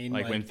what you mean.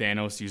 Like when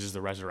Thanos uses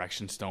the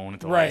resurrection stone at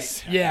the right.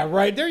 last. Yeah,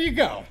 right. There you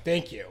go.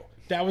 Thank you.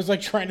 That was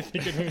like trying to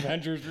think of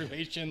Avengers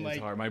relation. It's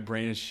hard. My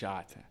brain is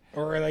shot.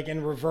 Or like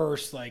in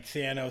reverse, like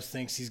Thanos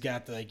thinks he's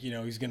got the,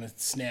 he's gonna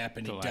snap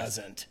and he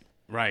doesn't.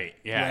 Right.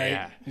 Yeah. Right?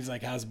 Yeah. He's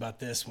like, how's about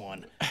this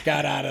one?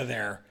 Got out of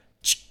there.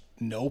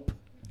 Nope.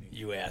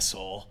 You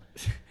asshole.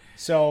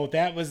 So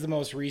that was the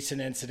most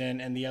recent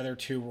incident, and the other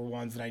two were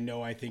ones that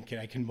I think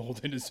I can mold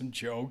into some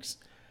jokes.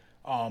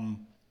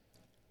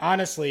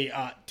 Honestly,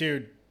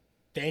 dude,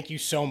 thank you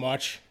so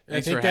much.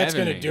 Thanks I think that's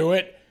going to do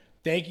it.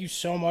 Thank you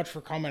so much for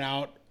coming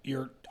out.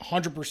 You're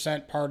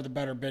 100% part of the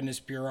Better Business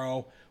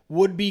Bureau.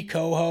 Would-be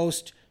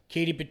co-host.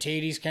 Katie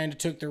Patates kind of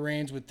took the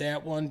reins with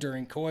that one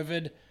during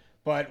COVID.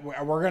 But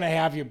we're going to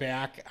have you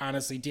back,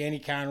 honestly. Danny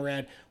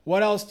Conrad.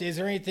 What else? Is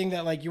there anything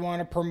that like you want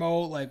to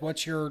promote? Like,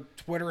 what's your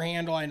Twitter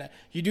handle? I know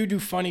you do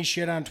funny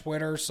shit on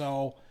Twitter,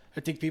 so I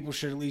think people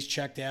should at least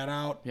check that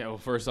out. Yeah, well,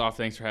 first off,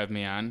 thanks for having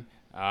me on.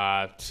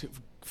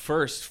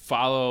 First,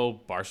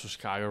 follow Barstool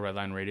Chicago,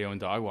 Redline Radio,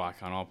 and Dog Walk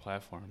on all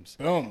platforms.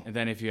 Boom. And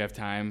then if you have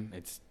time,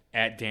 it's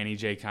at Danny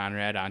J.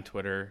 Conrad on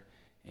Twitter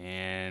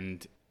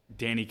and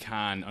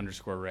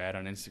DannyCon_rad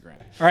on Instagram.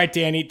 All right,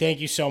 Danny.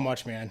 Thank you so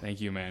much, man. Thank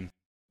you, man.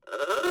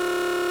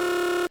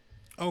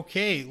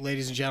 Okay,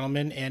 ladies and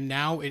gentlemen, and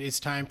now it is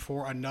time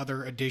for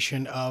another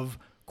edition of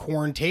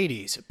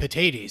Quarantates.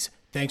 Patates,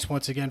 thanks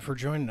once again for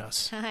joining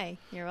us. Hi,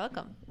 you're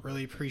welcome.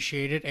 Really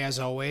appreciate it, as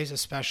always,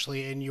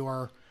 especially in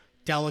your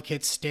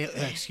delicate state.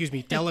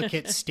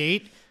 Delicate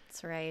state.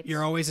 That's right.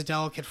 You're always a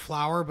delicate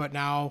flower, but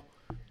now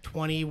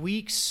 20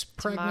 weeks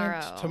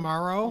pregnant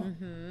tomorrow.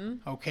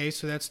 Mm-hmm. Okay,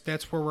 so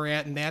that's where we're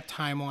at in that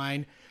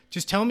timeline.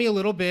 Just tell me a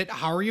little bit.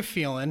 How are you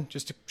feeling?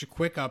 Just a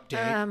quick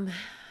update.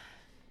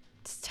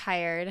 Just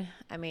tired.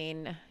 I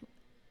mean,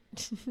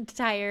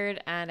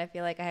 tired, and I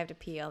feel like I have to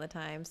pee all the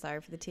time.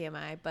 Sorry for the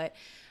TMI, but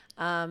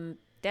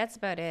that's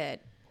about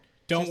it.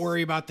 Don't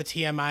worry about the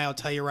TMI. I'll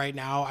tell you right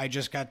now. I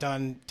just got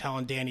done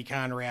telling Danny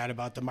Conrad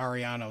about the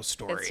Mariano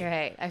story. That's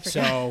right. I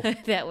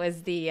forgot that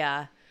was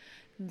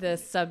the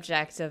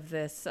subject of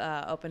this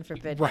Open for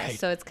Business. Right.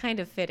 So it's kind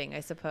of fitting, I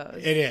suppose.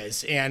 It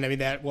is, and I mean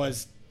that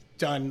was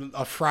done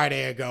a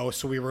Friday ago,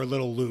 so we were a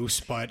little loose.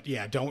 But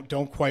yeah,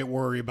 don't quite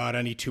worry about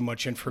any too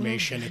much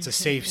information. It's a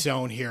safe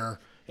zone here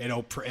at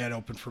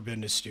Open for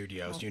Business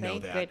Studios. Well, you know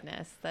that. Thank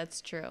goodness,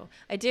 that's true.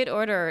 I did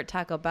order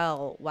Taco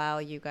Bell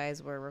while you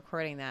guys were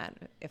recording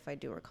that, if I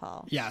do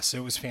recall. Yes,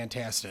 it was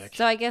fantastic.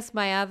 So I guess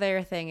my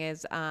other thing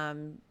is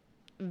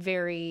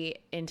very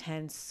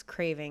intense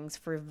cravings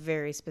for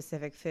very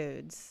specific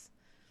foods.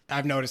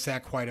 I've noticed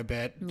that quite a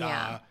bit.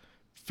 Yeah.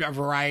 A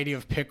variety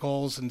of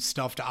pickles and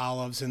stuffed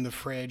olives in the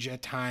fridge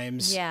at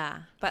times. Yeah,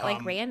 but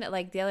like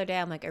like the other day,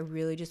 I'm like, I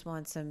really just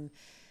want some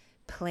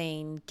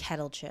plain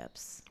kettle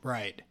chips.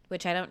 Right.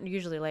 Which I don't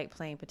usually like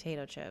plain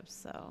potato chips,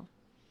 so.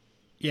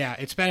 Yeah,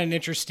 it's been an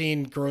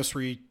interesting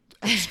grocery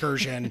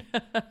excursion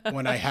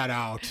when I head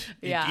out.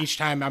 Yeah. Each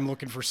time I'm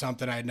looking for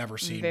something I had never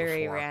seen before.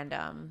 Very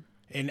random.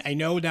 And I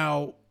know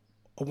now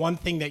one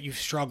thing that you've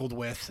struggled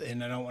with,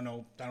 and I don't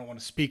want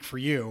to speak for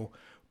you,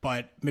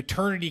 but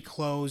maternity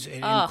clothes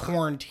and in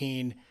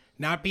quarantine,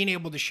 not being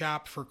able to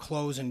shop for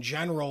clothes in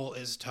general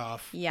is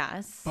tough.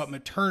 Yes. But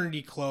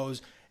maternity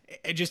clothes,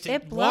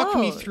 it walk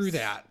me blows. through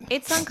that.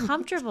 It's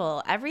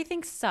uncomfortable.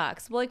 Everything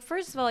sucks. Well, like,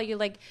 first of all, you're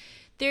like,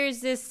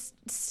 there's this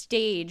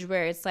stage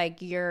where it's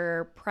like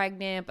you're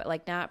pregnant, but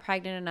like not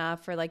pregnant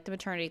enough for like the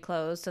maternity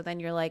clothes. So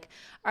then you're like,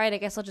 all right, I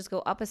guess I'll just go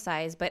up a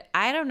size. But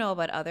I don't know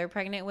about other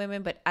pregnant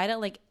women, but I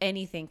don't like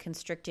anything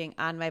constricting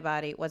on my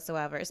body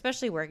whatsoever,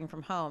 especially working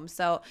from home.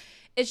 So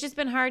it's just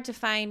been hard to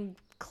find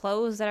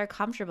clothes that are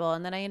comfortable.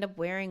 And then I end up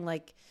wearing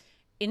like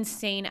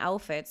insane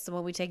outfits. So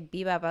when we take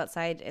Bebop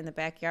outside in the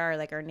backyard,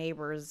 like our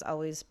neighbors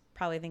always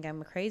probably think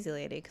I'm a crazy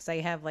lady because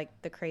I have like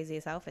the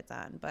craziest outfits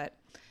on. But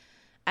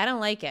I don't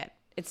like it.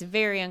 It's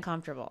very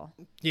uncomfortable.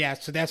 Yeah,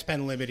 so that's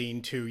been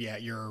limiting to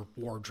your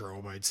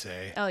wardrobe, I'd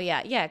say. Oh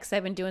yeah, because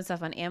I've been doing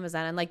stuff on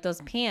Amazon and like those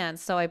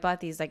pants. So I bought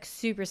these like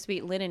super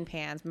sweet linen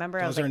pants. Remember,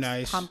 Those I was like, are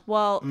nice. pumped.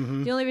 Well,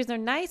 the only reason they're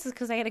nice is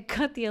because I had to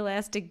cut the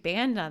elastic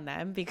band on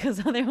them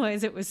because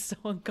otherwise it was so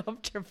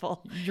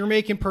uncomfortable. You're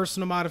making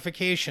personal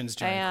modifications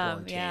during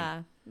quarantine.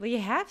 Yeah. Well, you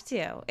have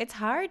to. It's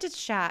hard to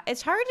shop.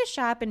 It's hard to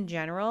shop in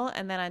general,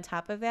 and then on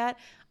top of that,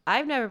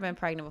 I've never been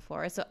pregnant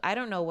before, so I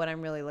don't know what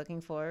I'm really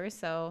looking for.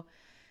 So.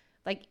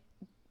 Like,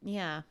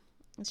 yeah,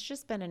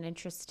 it's been an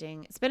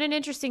interesting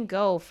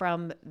go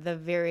from the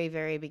very,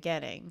 very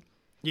beginning.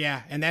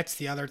 Yeah, and that's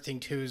the other thing,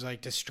 too, is like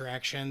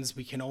distractions.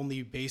 We can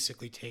only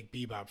basically take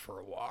Bebop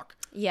for a walk.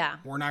 Yeah.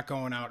 We're not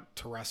going out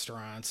to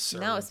restaurants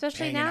or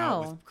especially hanging now.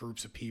 out with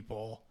groups of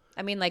people.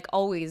 I mean, like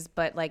always,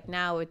 but like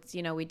now it's,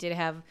 we did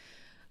have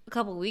a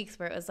couple of weeks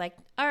where it was like,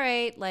 all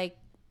right, like,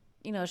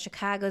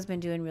 Chicago's been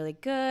doing really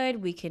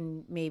good. We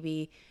can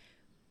maybe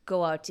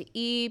go out to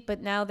eat,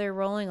 but now they're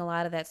rolling a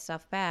lot of that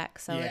stuff back.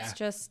 So it's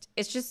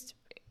just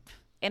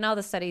in all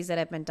the studies that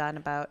have been done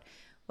about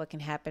what can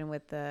happen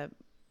with the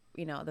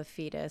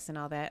fetus and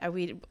all that.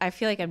 I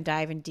feel like I'm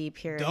diving deep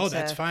here. No,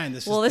 that's fine.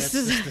 This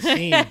is the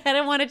theme. I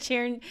don't want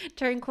to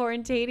turn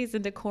quarantines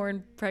into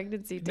corn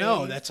pregnancy days.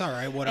 No, that's all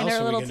right. What and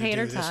else are we going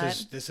to do?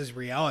 Tot. This is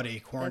reality.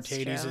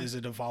 Quarantines is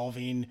an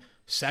evolving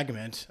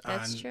segment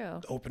that's on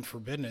true. Open for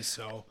Business.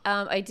 So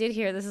I did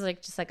hear, this is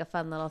like just like a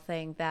fun little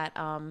thing that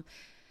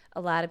a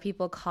lot of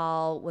people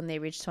call when they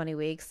reach 20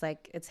 weeks,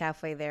 like it's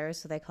halfway there,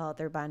 so they call it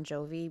their Bon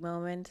Jovi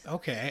moment.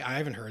 Okay, I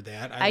haven't heard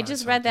that. I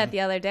just read that the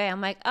other day. I'm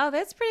like, oh,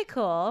 that's pretty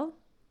cool.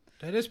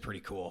 That is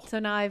pretty cool. So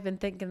now I've been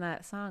thinking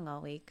that song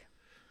all week.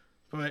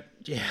 But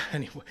yeah,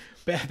 anyway,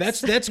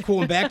 that's cool.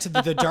 And back to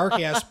the dark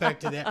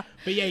aspect of that.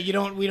 But yeah,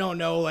 we don't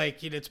know.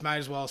 Like, it's might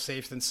as well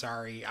safe than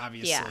sorry.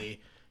 Obviously,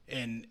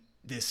 in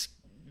this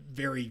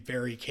very,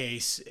 very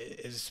case,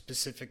 as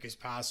specific as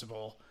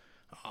possible.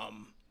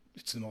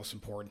 It's the most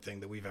important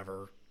thing that we've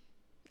ever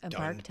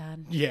embarked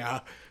on. Yeah.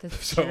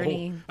 So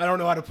journey. I don't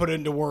know how to put it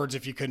into words.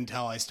 If you couldn't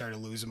tell, I started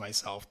losing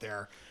myself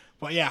there.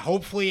 But yeah,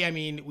 hopefully, I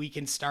mean, we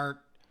can start.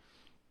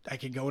 I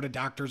could go to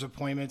doctor's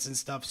appointments and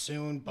stuff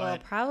soon, but well,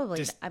 probably.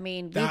 just I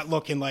mean, not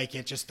looking like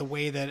it. Just the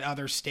way that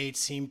other states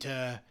seem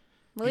to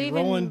be even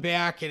rolling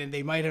back, and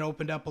they might have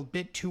opened up a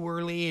bit too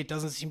early. It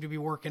doesn't seem to be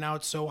working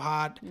out so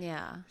hot.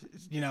 Yeah.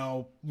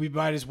 We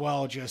might as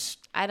well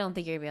just. I don't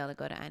think you're gonna be able to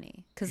go to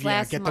any because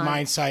get the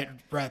mindset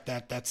right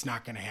that that's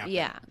not going to happen.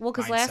 Yeah. Well,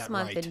 because last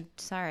month, right.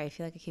 sorry, I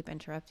feel like I keep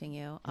interrupting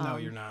you. No,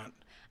 you're not.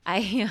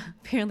 I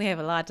apparently have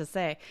a lot to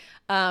say.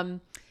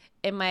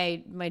 In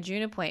my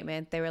June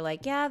appointment, they were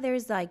like, yeah,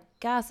 there's like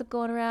gossip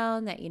going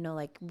around that,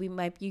 like you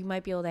might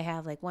be able to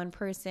have like one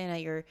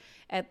person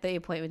at the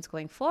appointments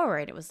going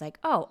forward. It was like,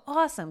 oh,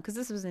 awesome. Because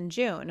this was in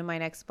June and my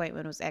next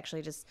appointment was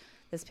actually just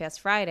this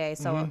past Friday.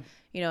 So,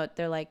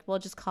 they're like, well,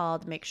 just call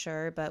to make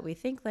sure, but we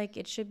think like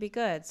it should be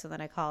good. So then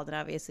I called and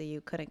obviously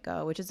you couldn't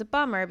go, which is a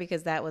bummer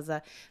because that was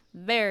a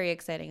very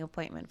exciting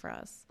appointment for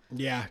us.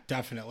 Yeah,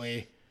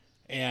 definitely.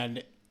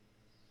 And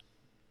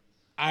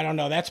I don't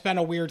know. That's been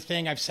a weird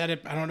thing. I've said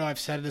it. I don't know. I've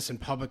said this in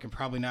public and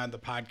probably not in the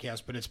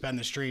podcast, but it's been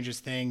the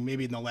strangest thing.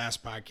 Maybe in the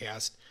last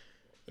podcast,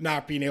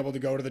 not being able to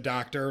go to the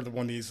doctor. The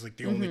one of these like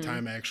the only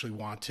time I actually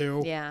want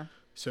to. Yeah.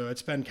 So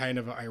it's been kind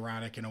of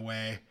ironic in a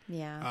way.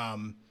 Yeah.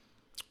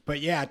 But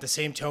yeah, at the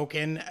same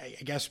token, I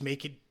guess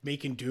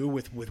making do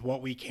with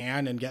what we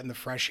can and getting the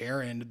fresh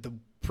air and the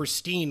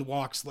pristine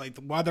walks. Like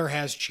the weather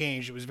has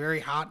changed. It was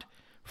very hot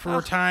for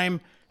a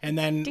time, and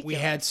then ridiculous. we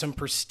had some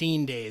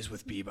pristine days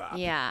with Bebop.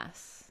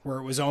 Yes. Where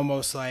it was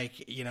almost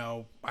like,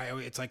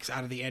 it's like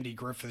out of the Andy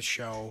Griffith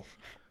show.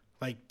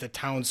 Like the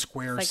town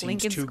square like seems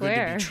Lincoln too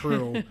Square. good to be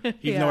true.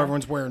 Even though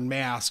everyone's wearing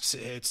masks,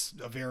 it's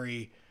a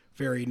very,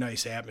 very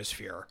nice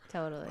atmosphere.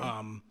 Totally.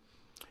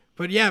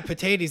 But yeah,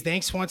 Potatoes,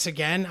 thanks once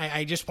again.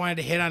 I just wanted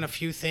to hit on a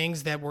few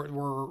things that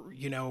were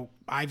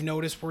I've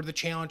noticed were the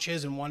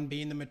challenges, and one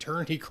being the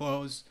maternity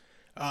clothes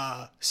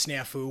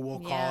snafu, we'll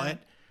call it.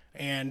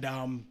 And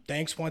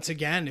thanks once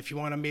again. If you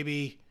want to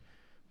maybe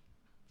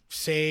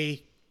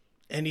say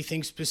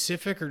anything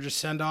specific or just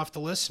send off the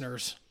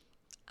listeners.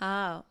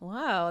 Oh,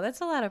 wow.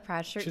 That's a lot of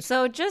pressure.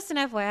 So just an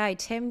FYI,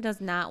 Tim does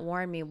not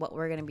warn me what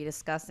we're going to be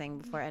discussing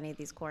before any of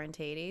these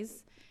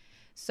quarantades.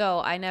 So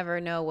I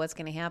never know what's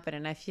going to happen.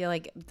 And I feel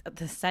like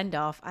the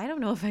send-off, I don't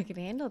know if I can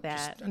handle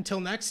that. Just until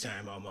next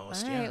time,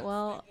 almost. All right.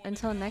 Well,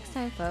 until next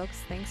time, folks.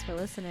 Thanks for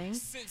listening.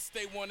 Since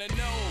they wanna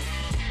know,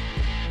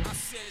 I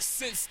said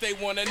since they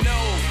wanna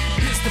know,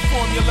 here's the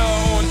formula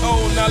on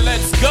O. Now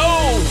let's go.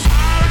 All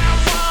I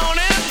want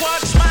is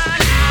what's mine.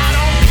 I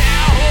don't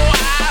care who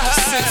I hurt.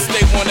 Since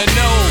they wanna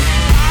know,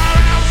 all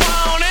I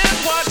want is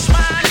what's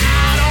mine.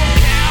 I don't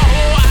care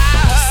who I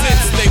hurt.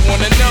 Since they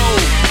wanna know,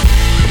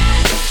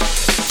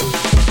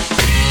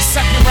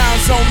 second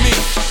round's on me.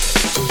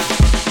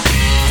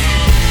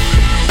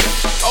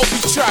 Obi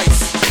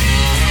Trice,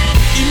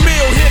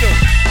 Emil hit him.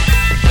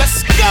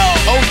 Let's go!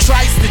 Oh,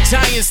 Trice, the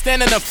giant,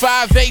 standing a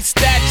 5'8"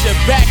 stature.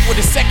 Back with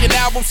a second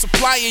album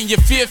supplying your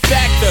fear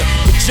factor.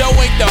 But Joe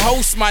ain't the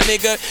host, my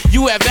nigga.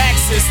 You have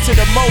access to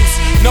the most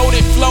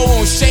noted flow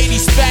on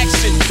Shady's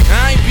faction.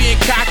 I ain't being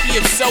cocky,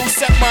 if so,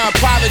 accept my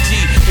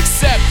apology.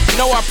 Except,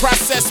 know I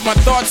process my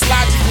thoughts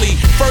logically.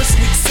 First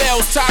week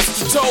sales tops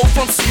the toll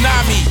from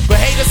Tsunami.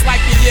 But haters like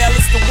to yell,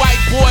 it's the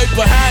white boy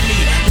behind me.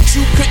 But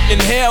you couldn't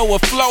inhale a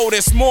flow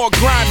that's more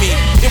grimy.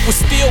 It would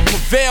still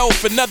prevail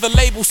if another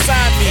label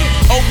signed me.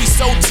 Obi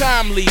so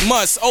timely,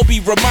 must Obi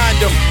remind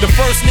him. The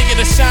first nigga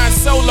to shine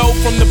solo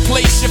from the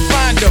place you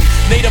find him.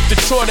 Native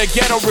Detroit, a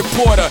ghetto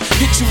reporter.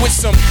 Hit you with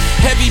some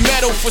heavy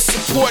metal for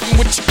supporting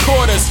with your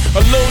quarters.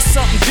 A little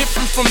something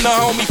different from the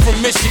homie from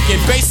Michigan.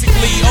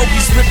 Basically,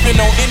 Obi's ripping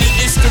on any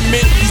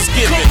instrument he's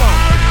given. Come on.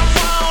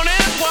 All I want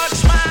is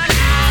what's mine.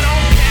 I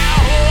don't care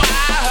who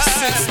I hurt.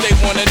 Since they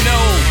wanna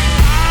know.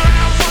 All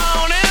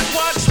I want is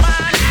what's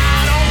mine. I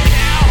don't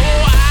care who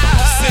I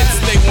hurt. Since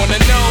they wanna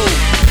know.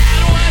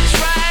 What's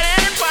right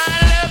and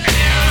fine up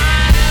there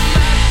in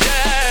my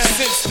dirt.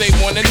 Since they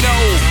wanna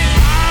know.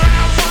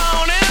 All I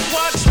want is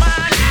what's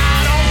mine. I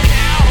don't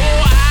care who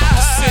I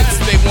hurt. Since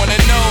they wanna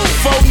know.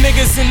 4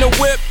 niggas in the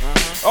whip.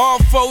 All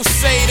folks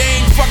say they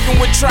ain't fucking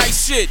with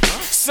Trice shit.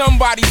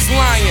 Somebody's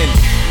lying.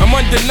 I'm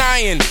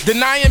undenying.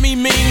 Denying me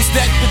means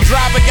that the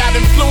driver got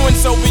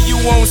influence over you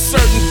on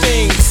certain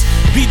things.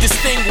 Be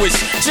distinguished.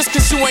 Just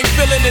cause you ain't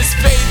feeling his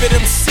favorite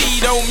MC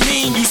don't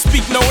mean you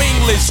speak no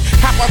English.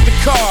 Hop out the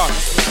car,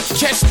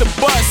 catch the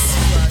bus.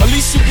 At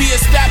least you be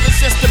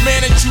established as the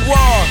man that you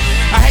are.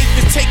 I hate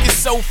to take it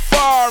so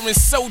far and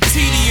so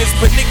tedious,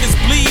 but niggas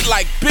bleed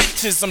like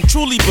bitches. I'm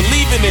truly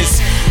believing this.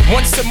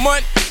 Once a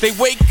month, they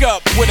wake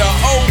up with a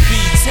OB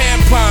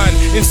tampon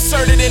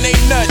inserted in they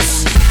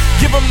nuts.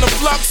 Give them the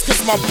flux, cause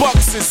my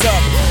bucks is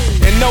up.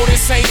 And no,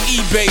 this ain't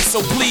eBay,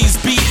 so please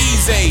be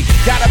easy.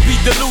 Gotta be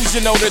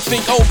delusional to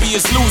think Obi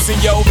is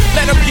losing, yo.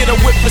 Let them get a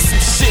whip for some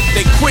shit,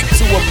 they quick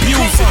to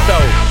abuse it,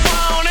 though.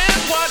 All I want is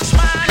what's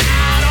mine,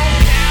 I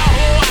don't care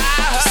who I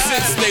hurt.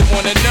 Since they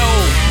wanna know.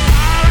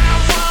 All I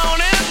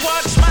want is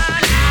what's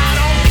mine, I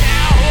don't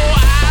care who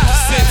I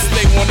hurt. Since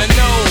they wanna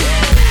know.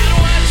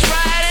 What's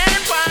right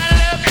and fine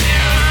up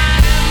there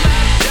right in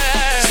my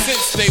dirt.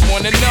 Since they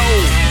wanna know.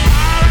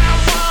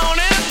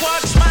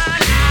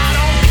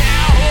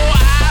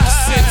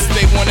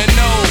 Wanna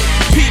know.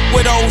 Peep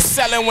with old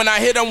selling when I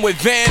hit him with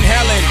Van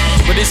Helen.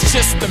 But it's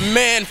just the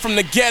man from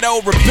the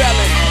ghetto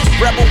rebelling.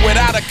 Rebel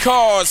without a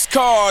cause.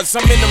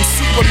 I'm in them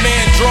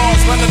Superman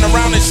drawers, running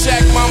around the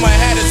shack mama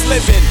had us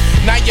living.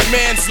 Now your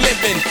man's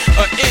living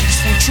an inch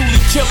from truly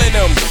killing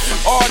him.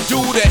 All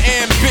due to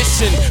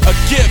ambition, a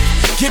gift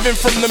given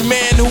from the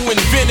man who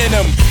invented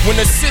him. When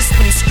the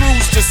system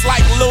screws just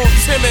like Lil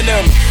Tim and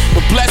him.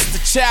 But bless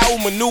the child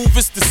who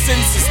maneuvers the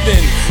senses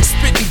then.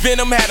 Spitting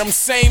venom had them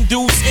same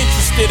dudes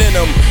interested in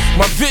him.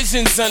 My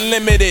vision's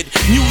unlimited,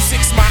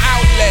 music's my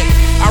outlet.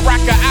 I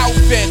rock an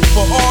outfit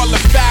for all the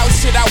foul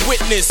shit I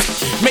witnessed.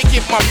 Make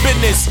it my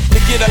business to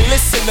get a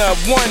listener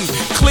one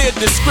clear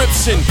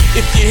description.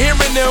 If you're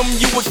hearing them,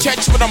 you will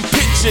catch what I'm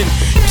pitching.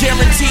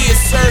 Guarantee it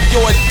serve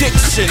your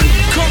addiction.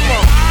 Come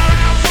on. All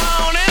I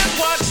want is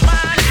what's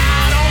mine.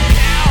 I don't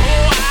care who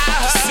I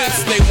hurt. Since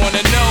they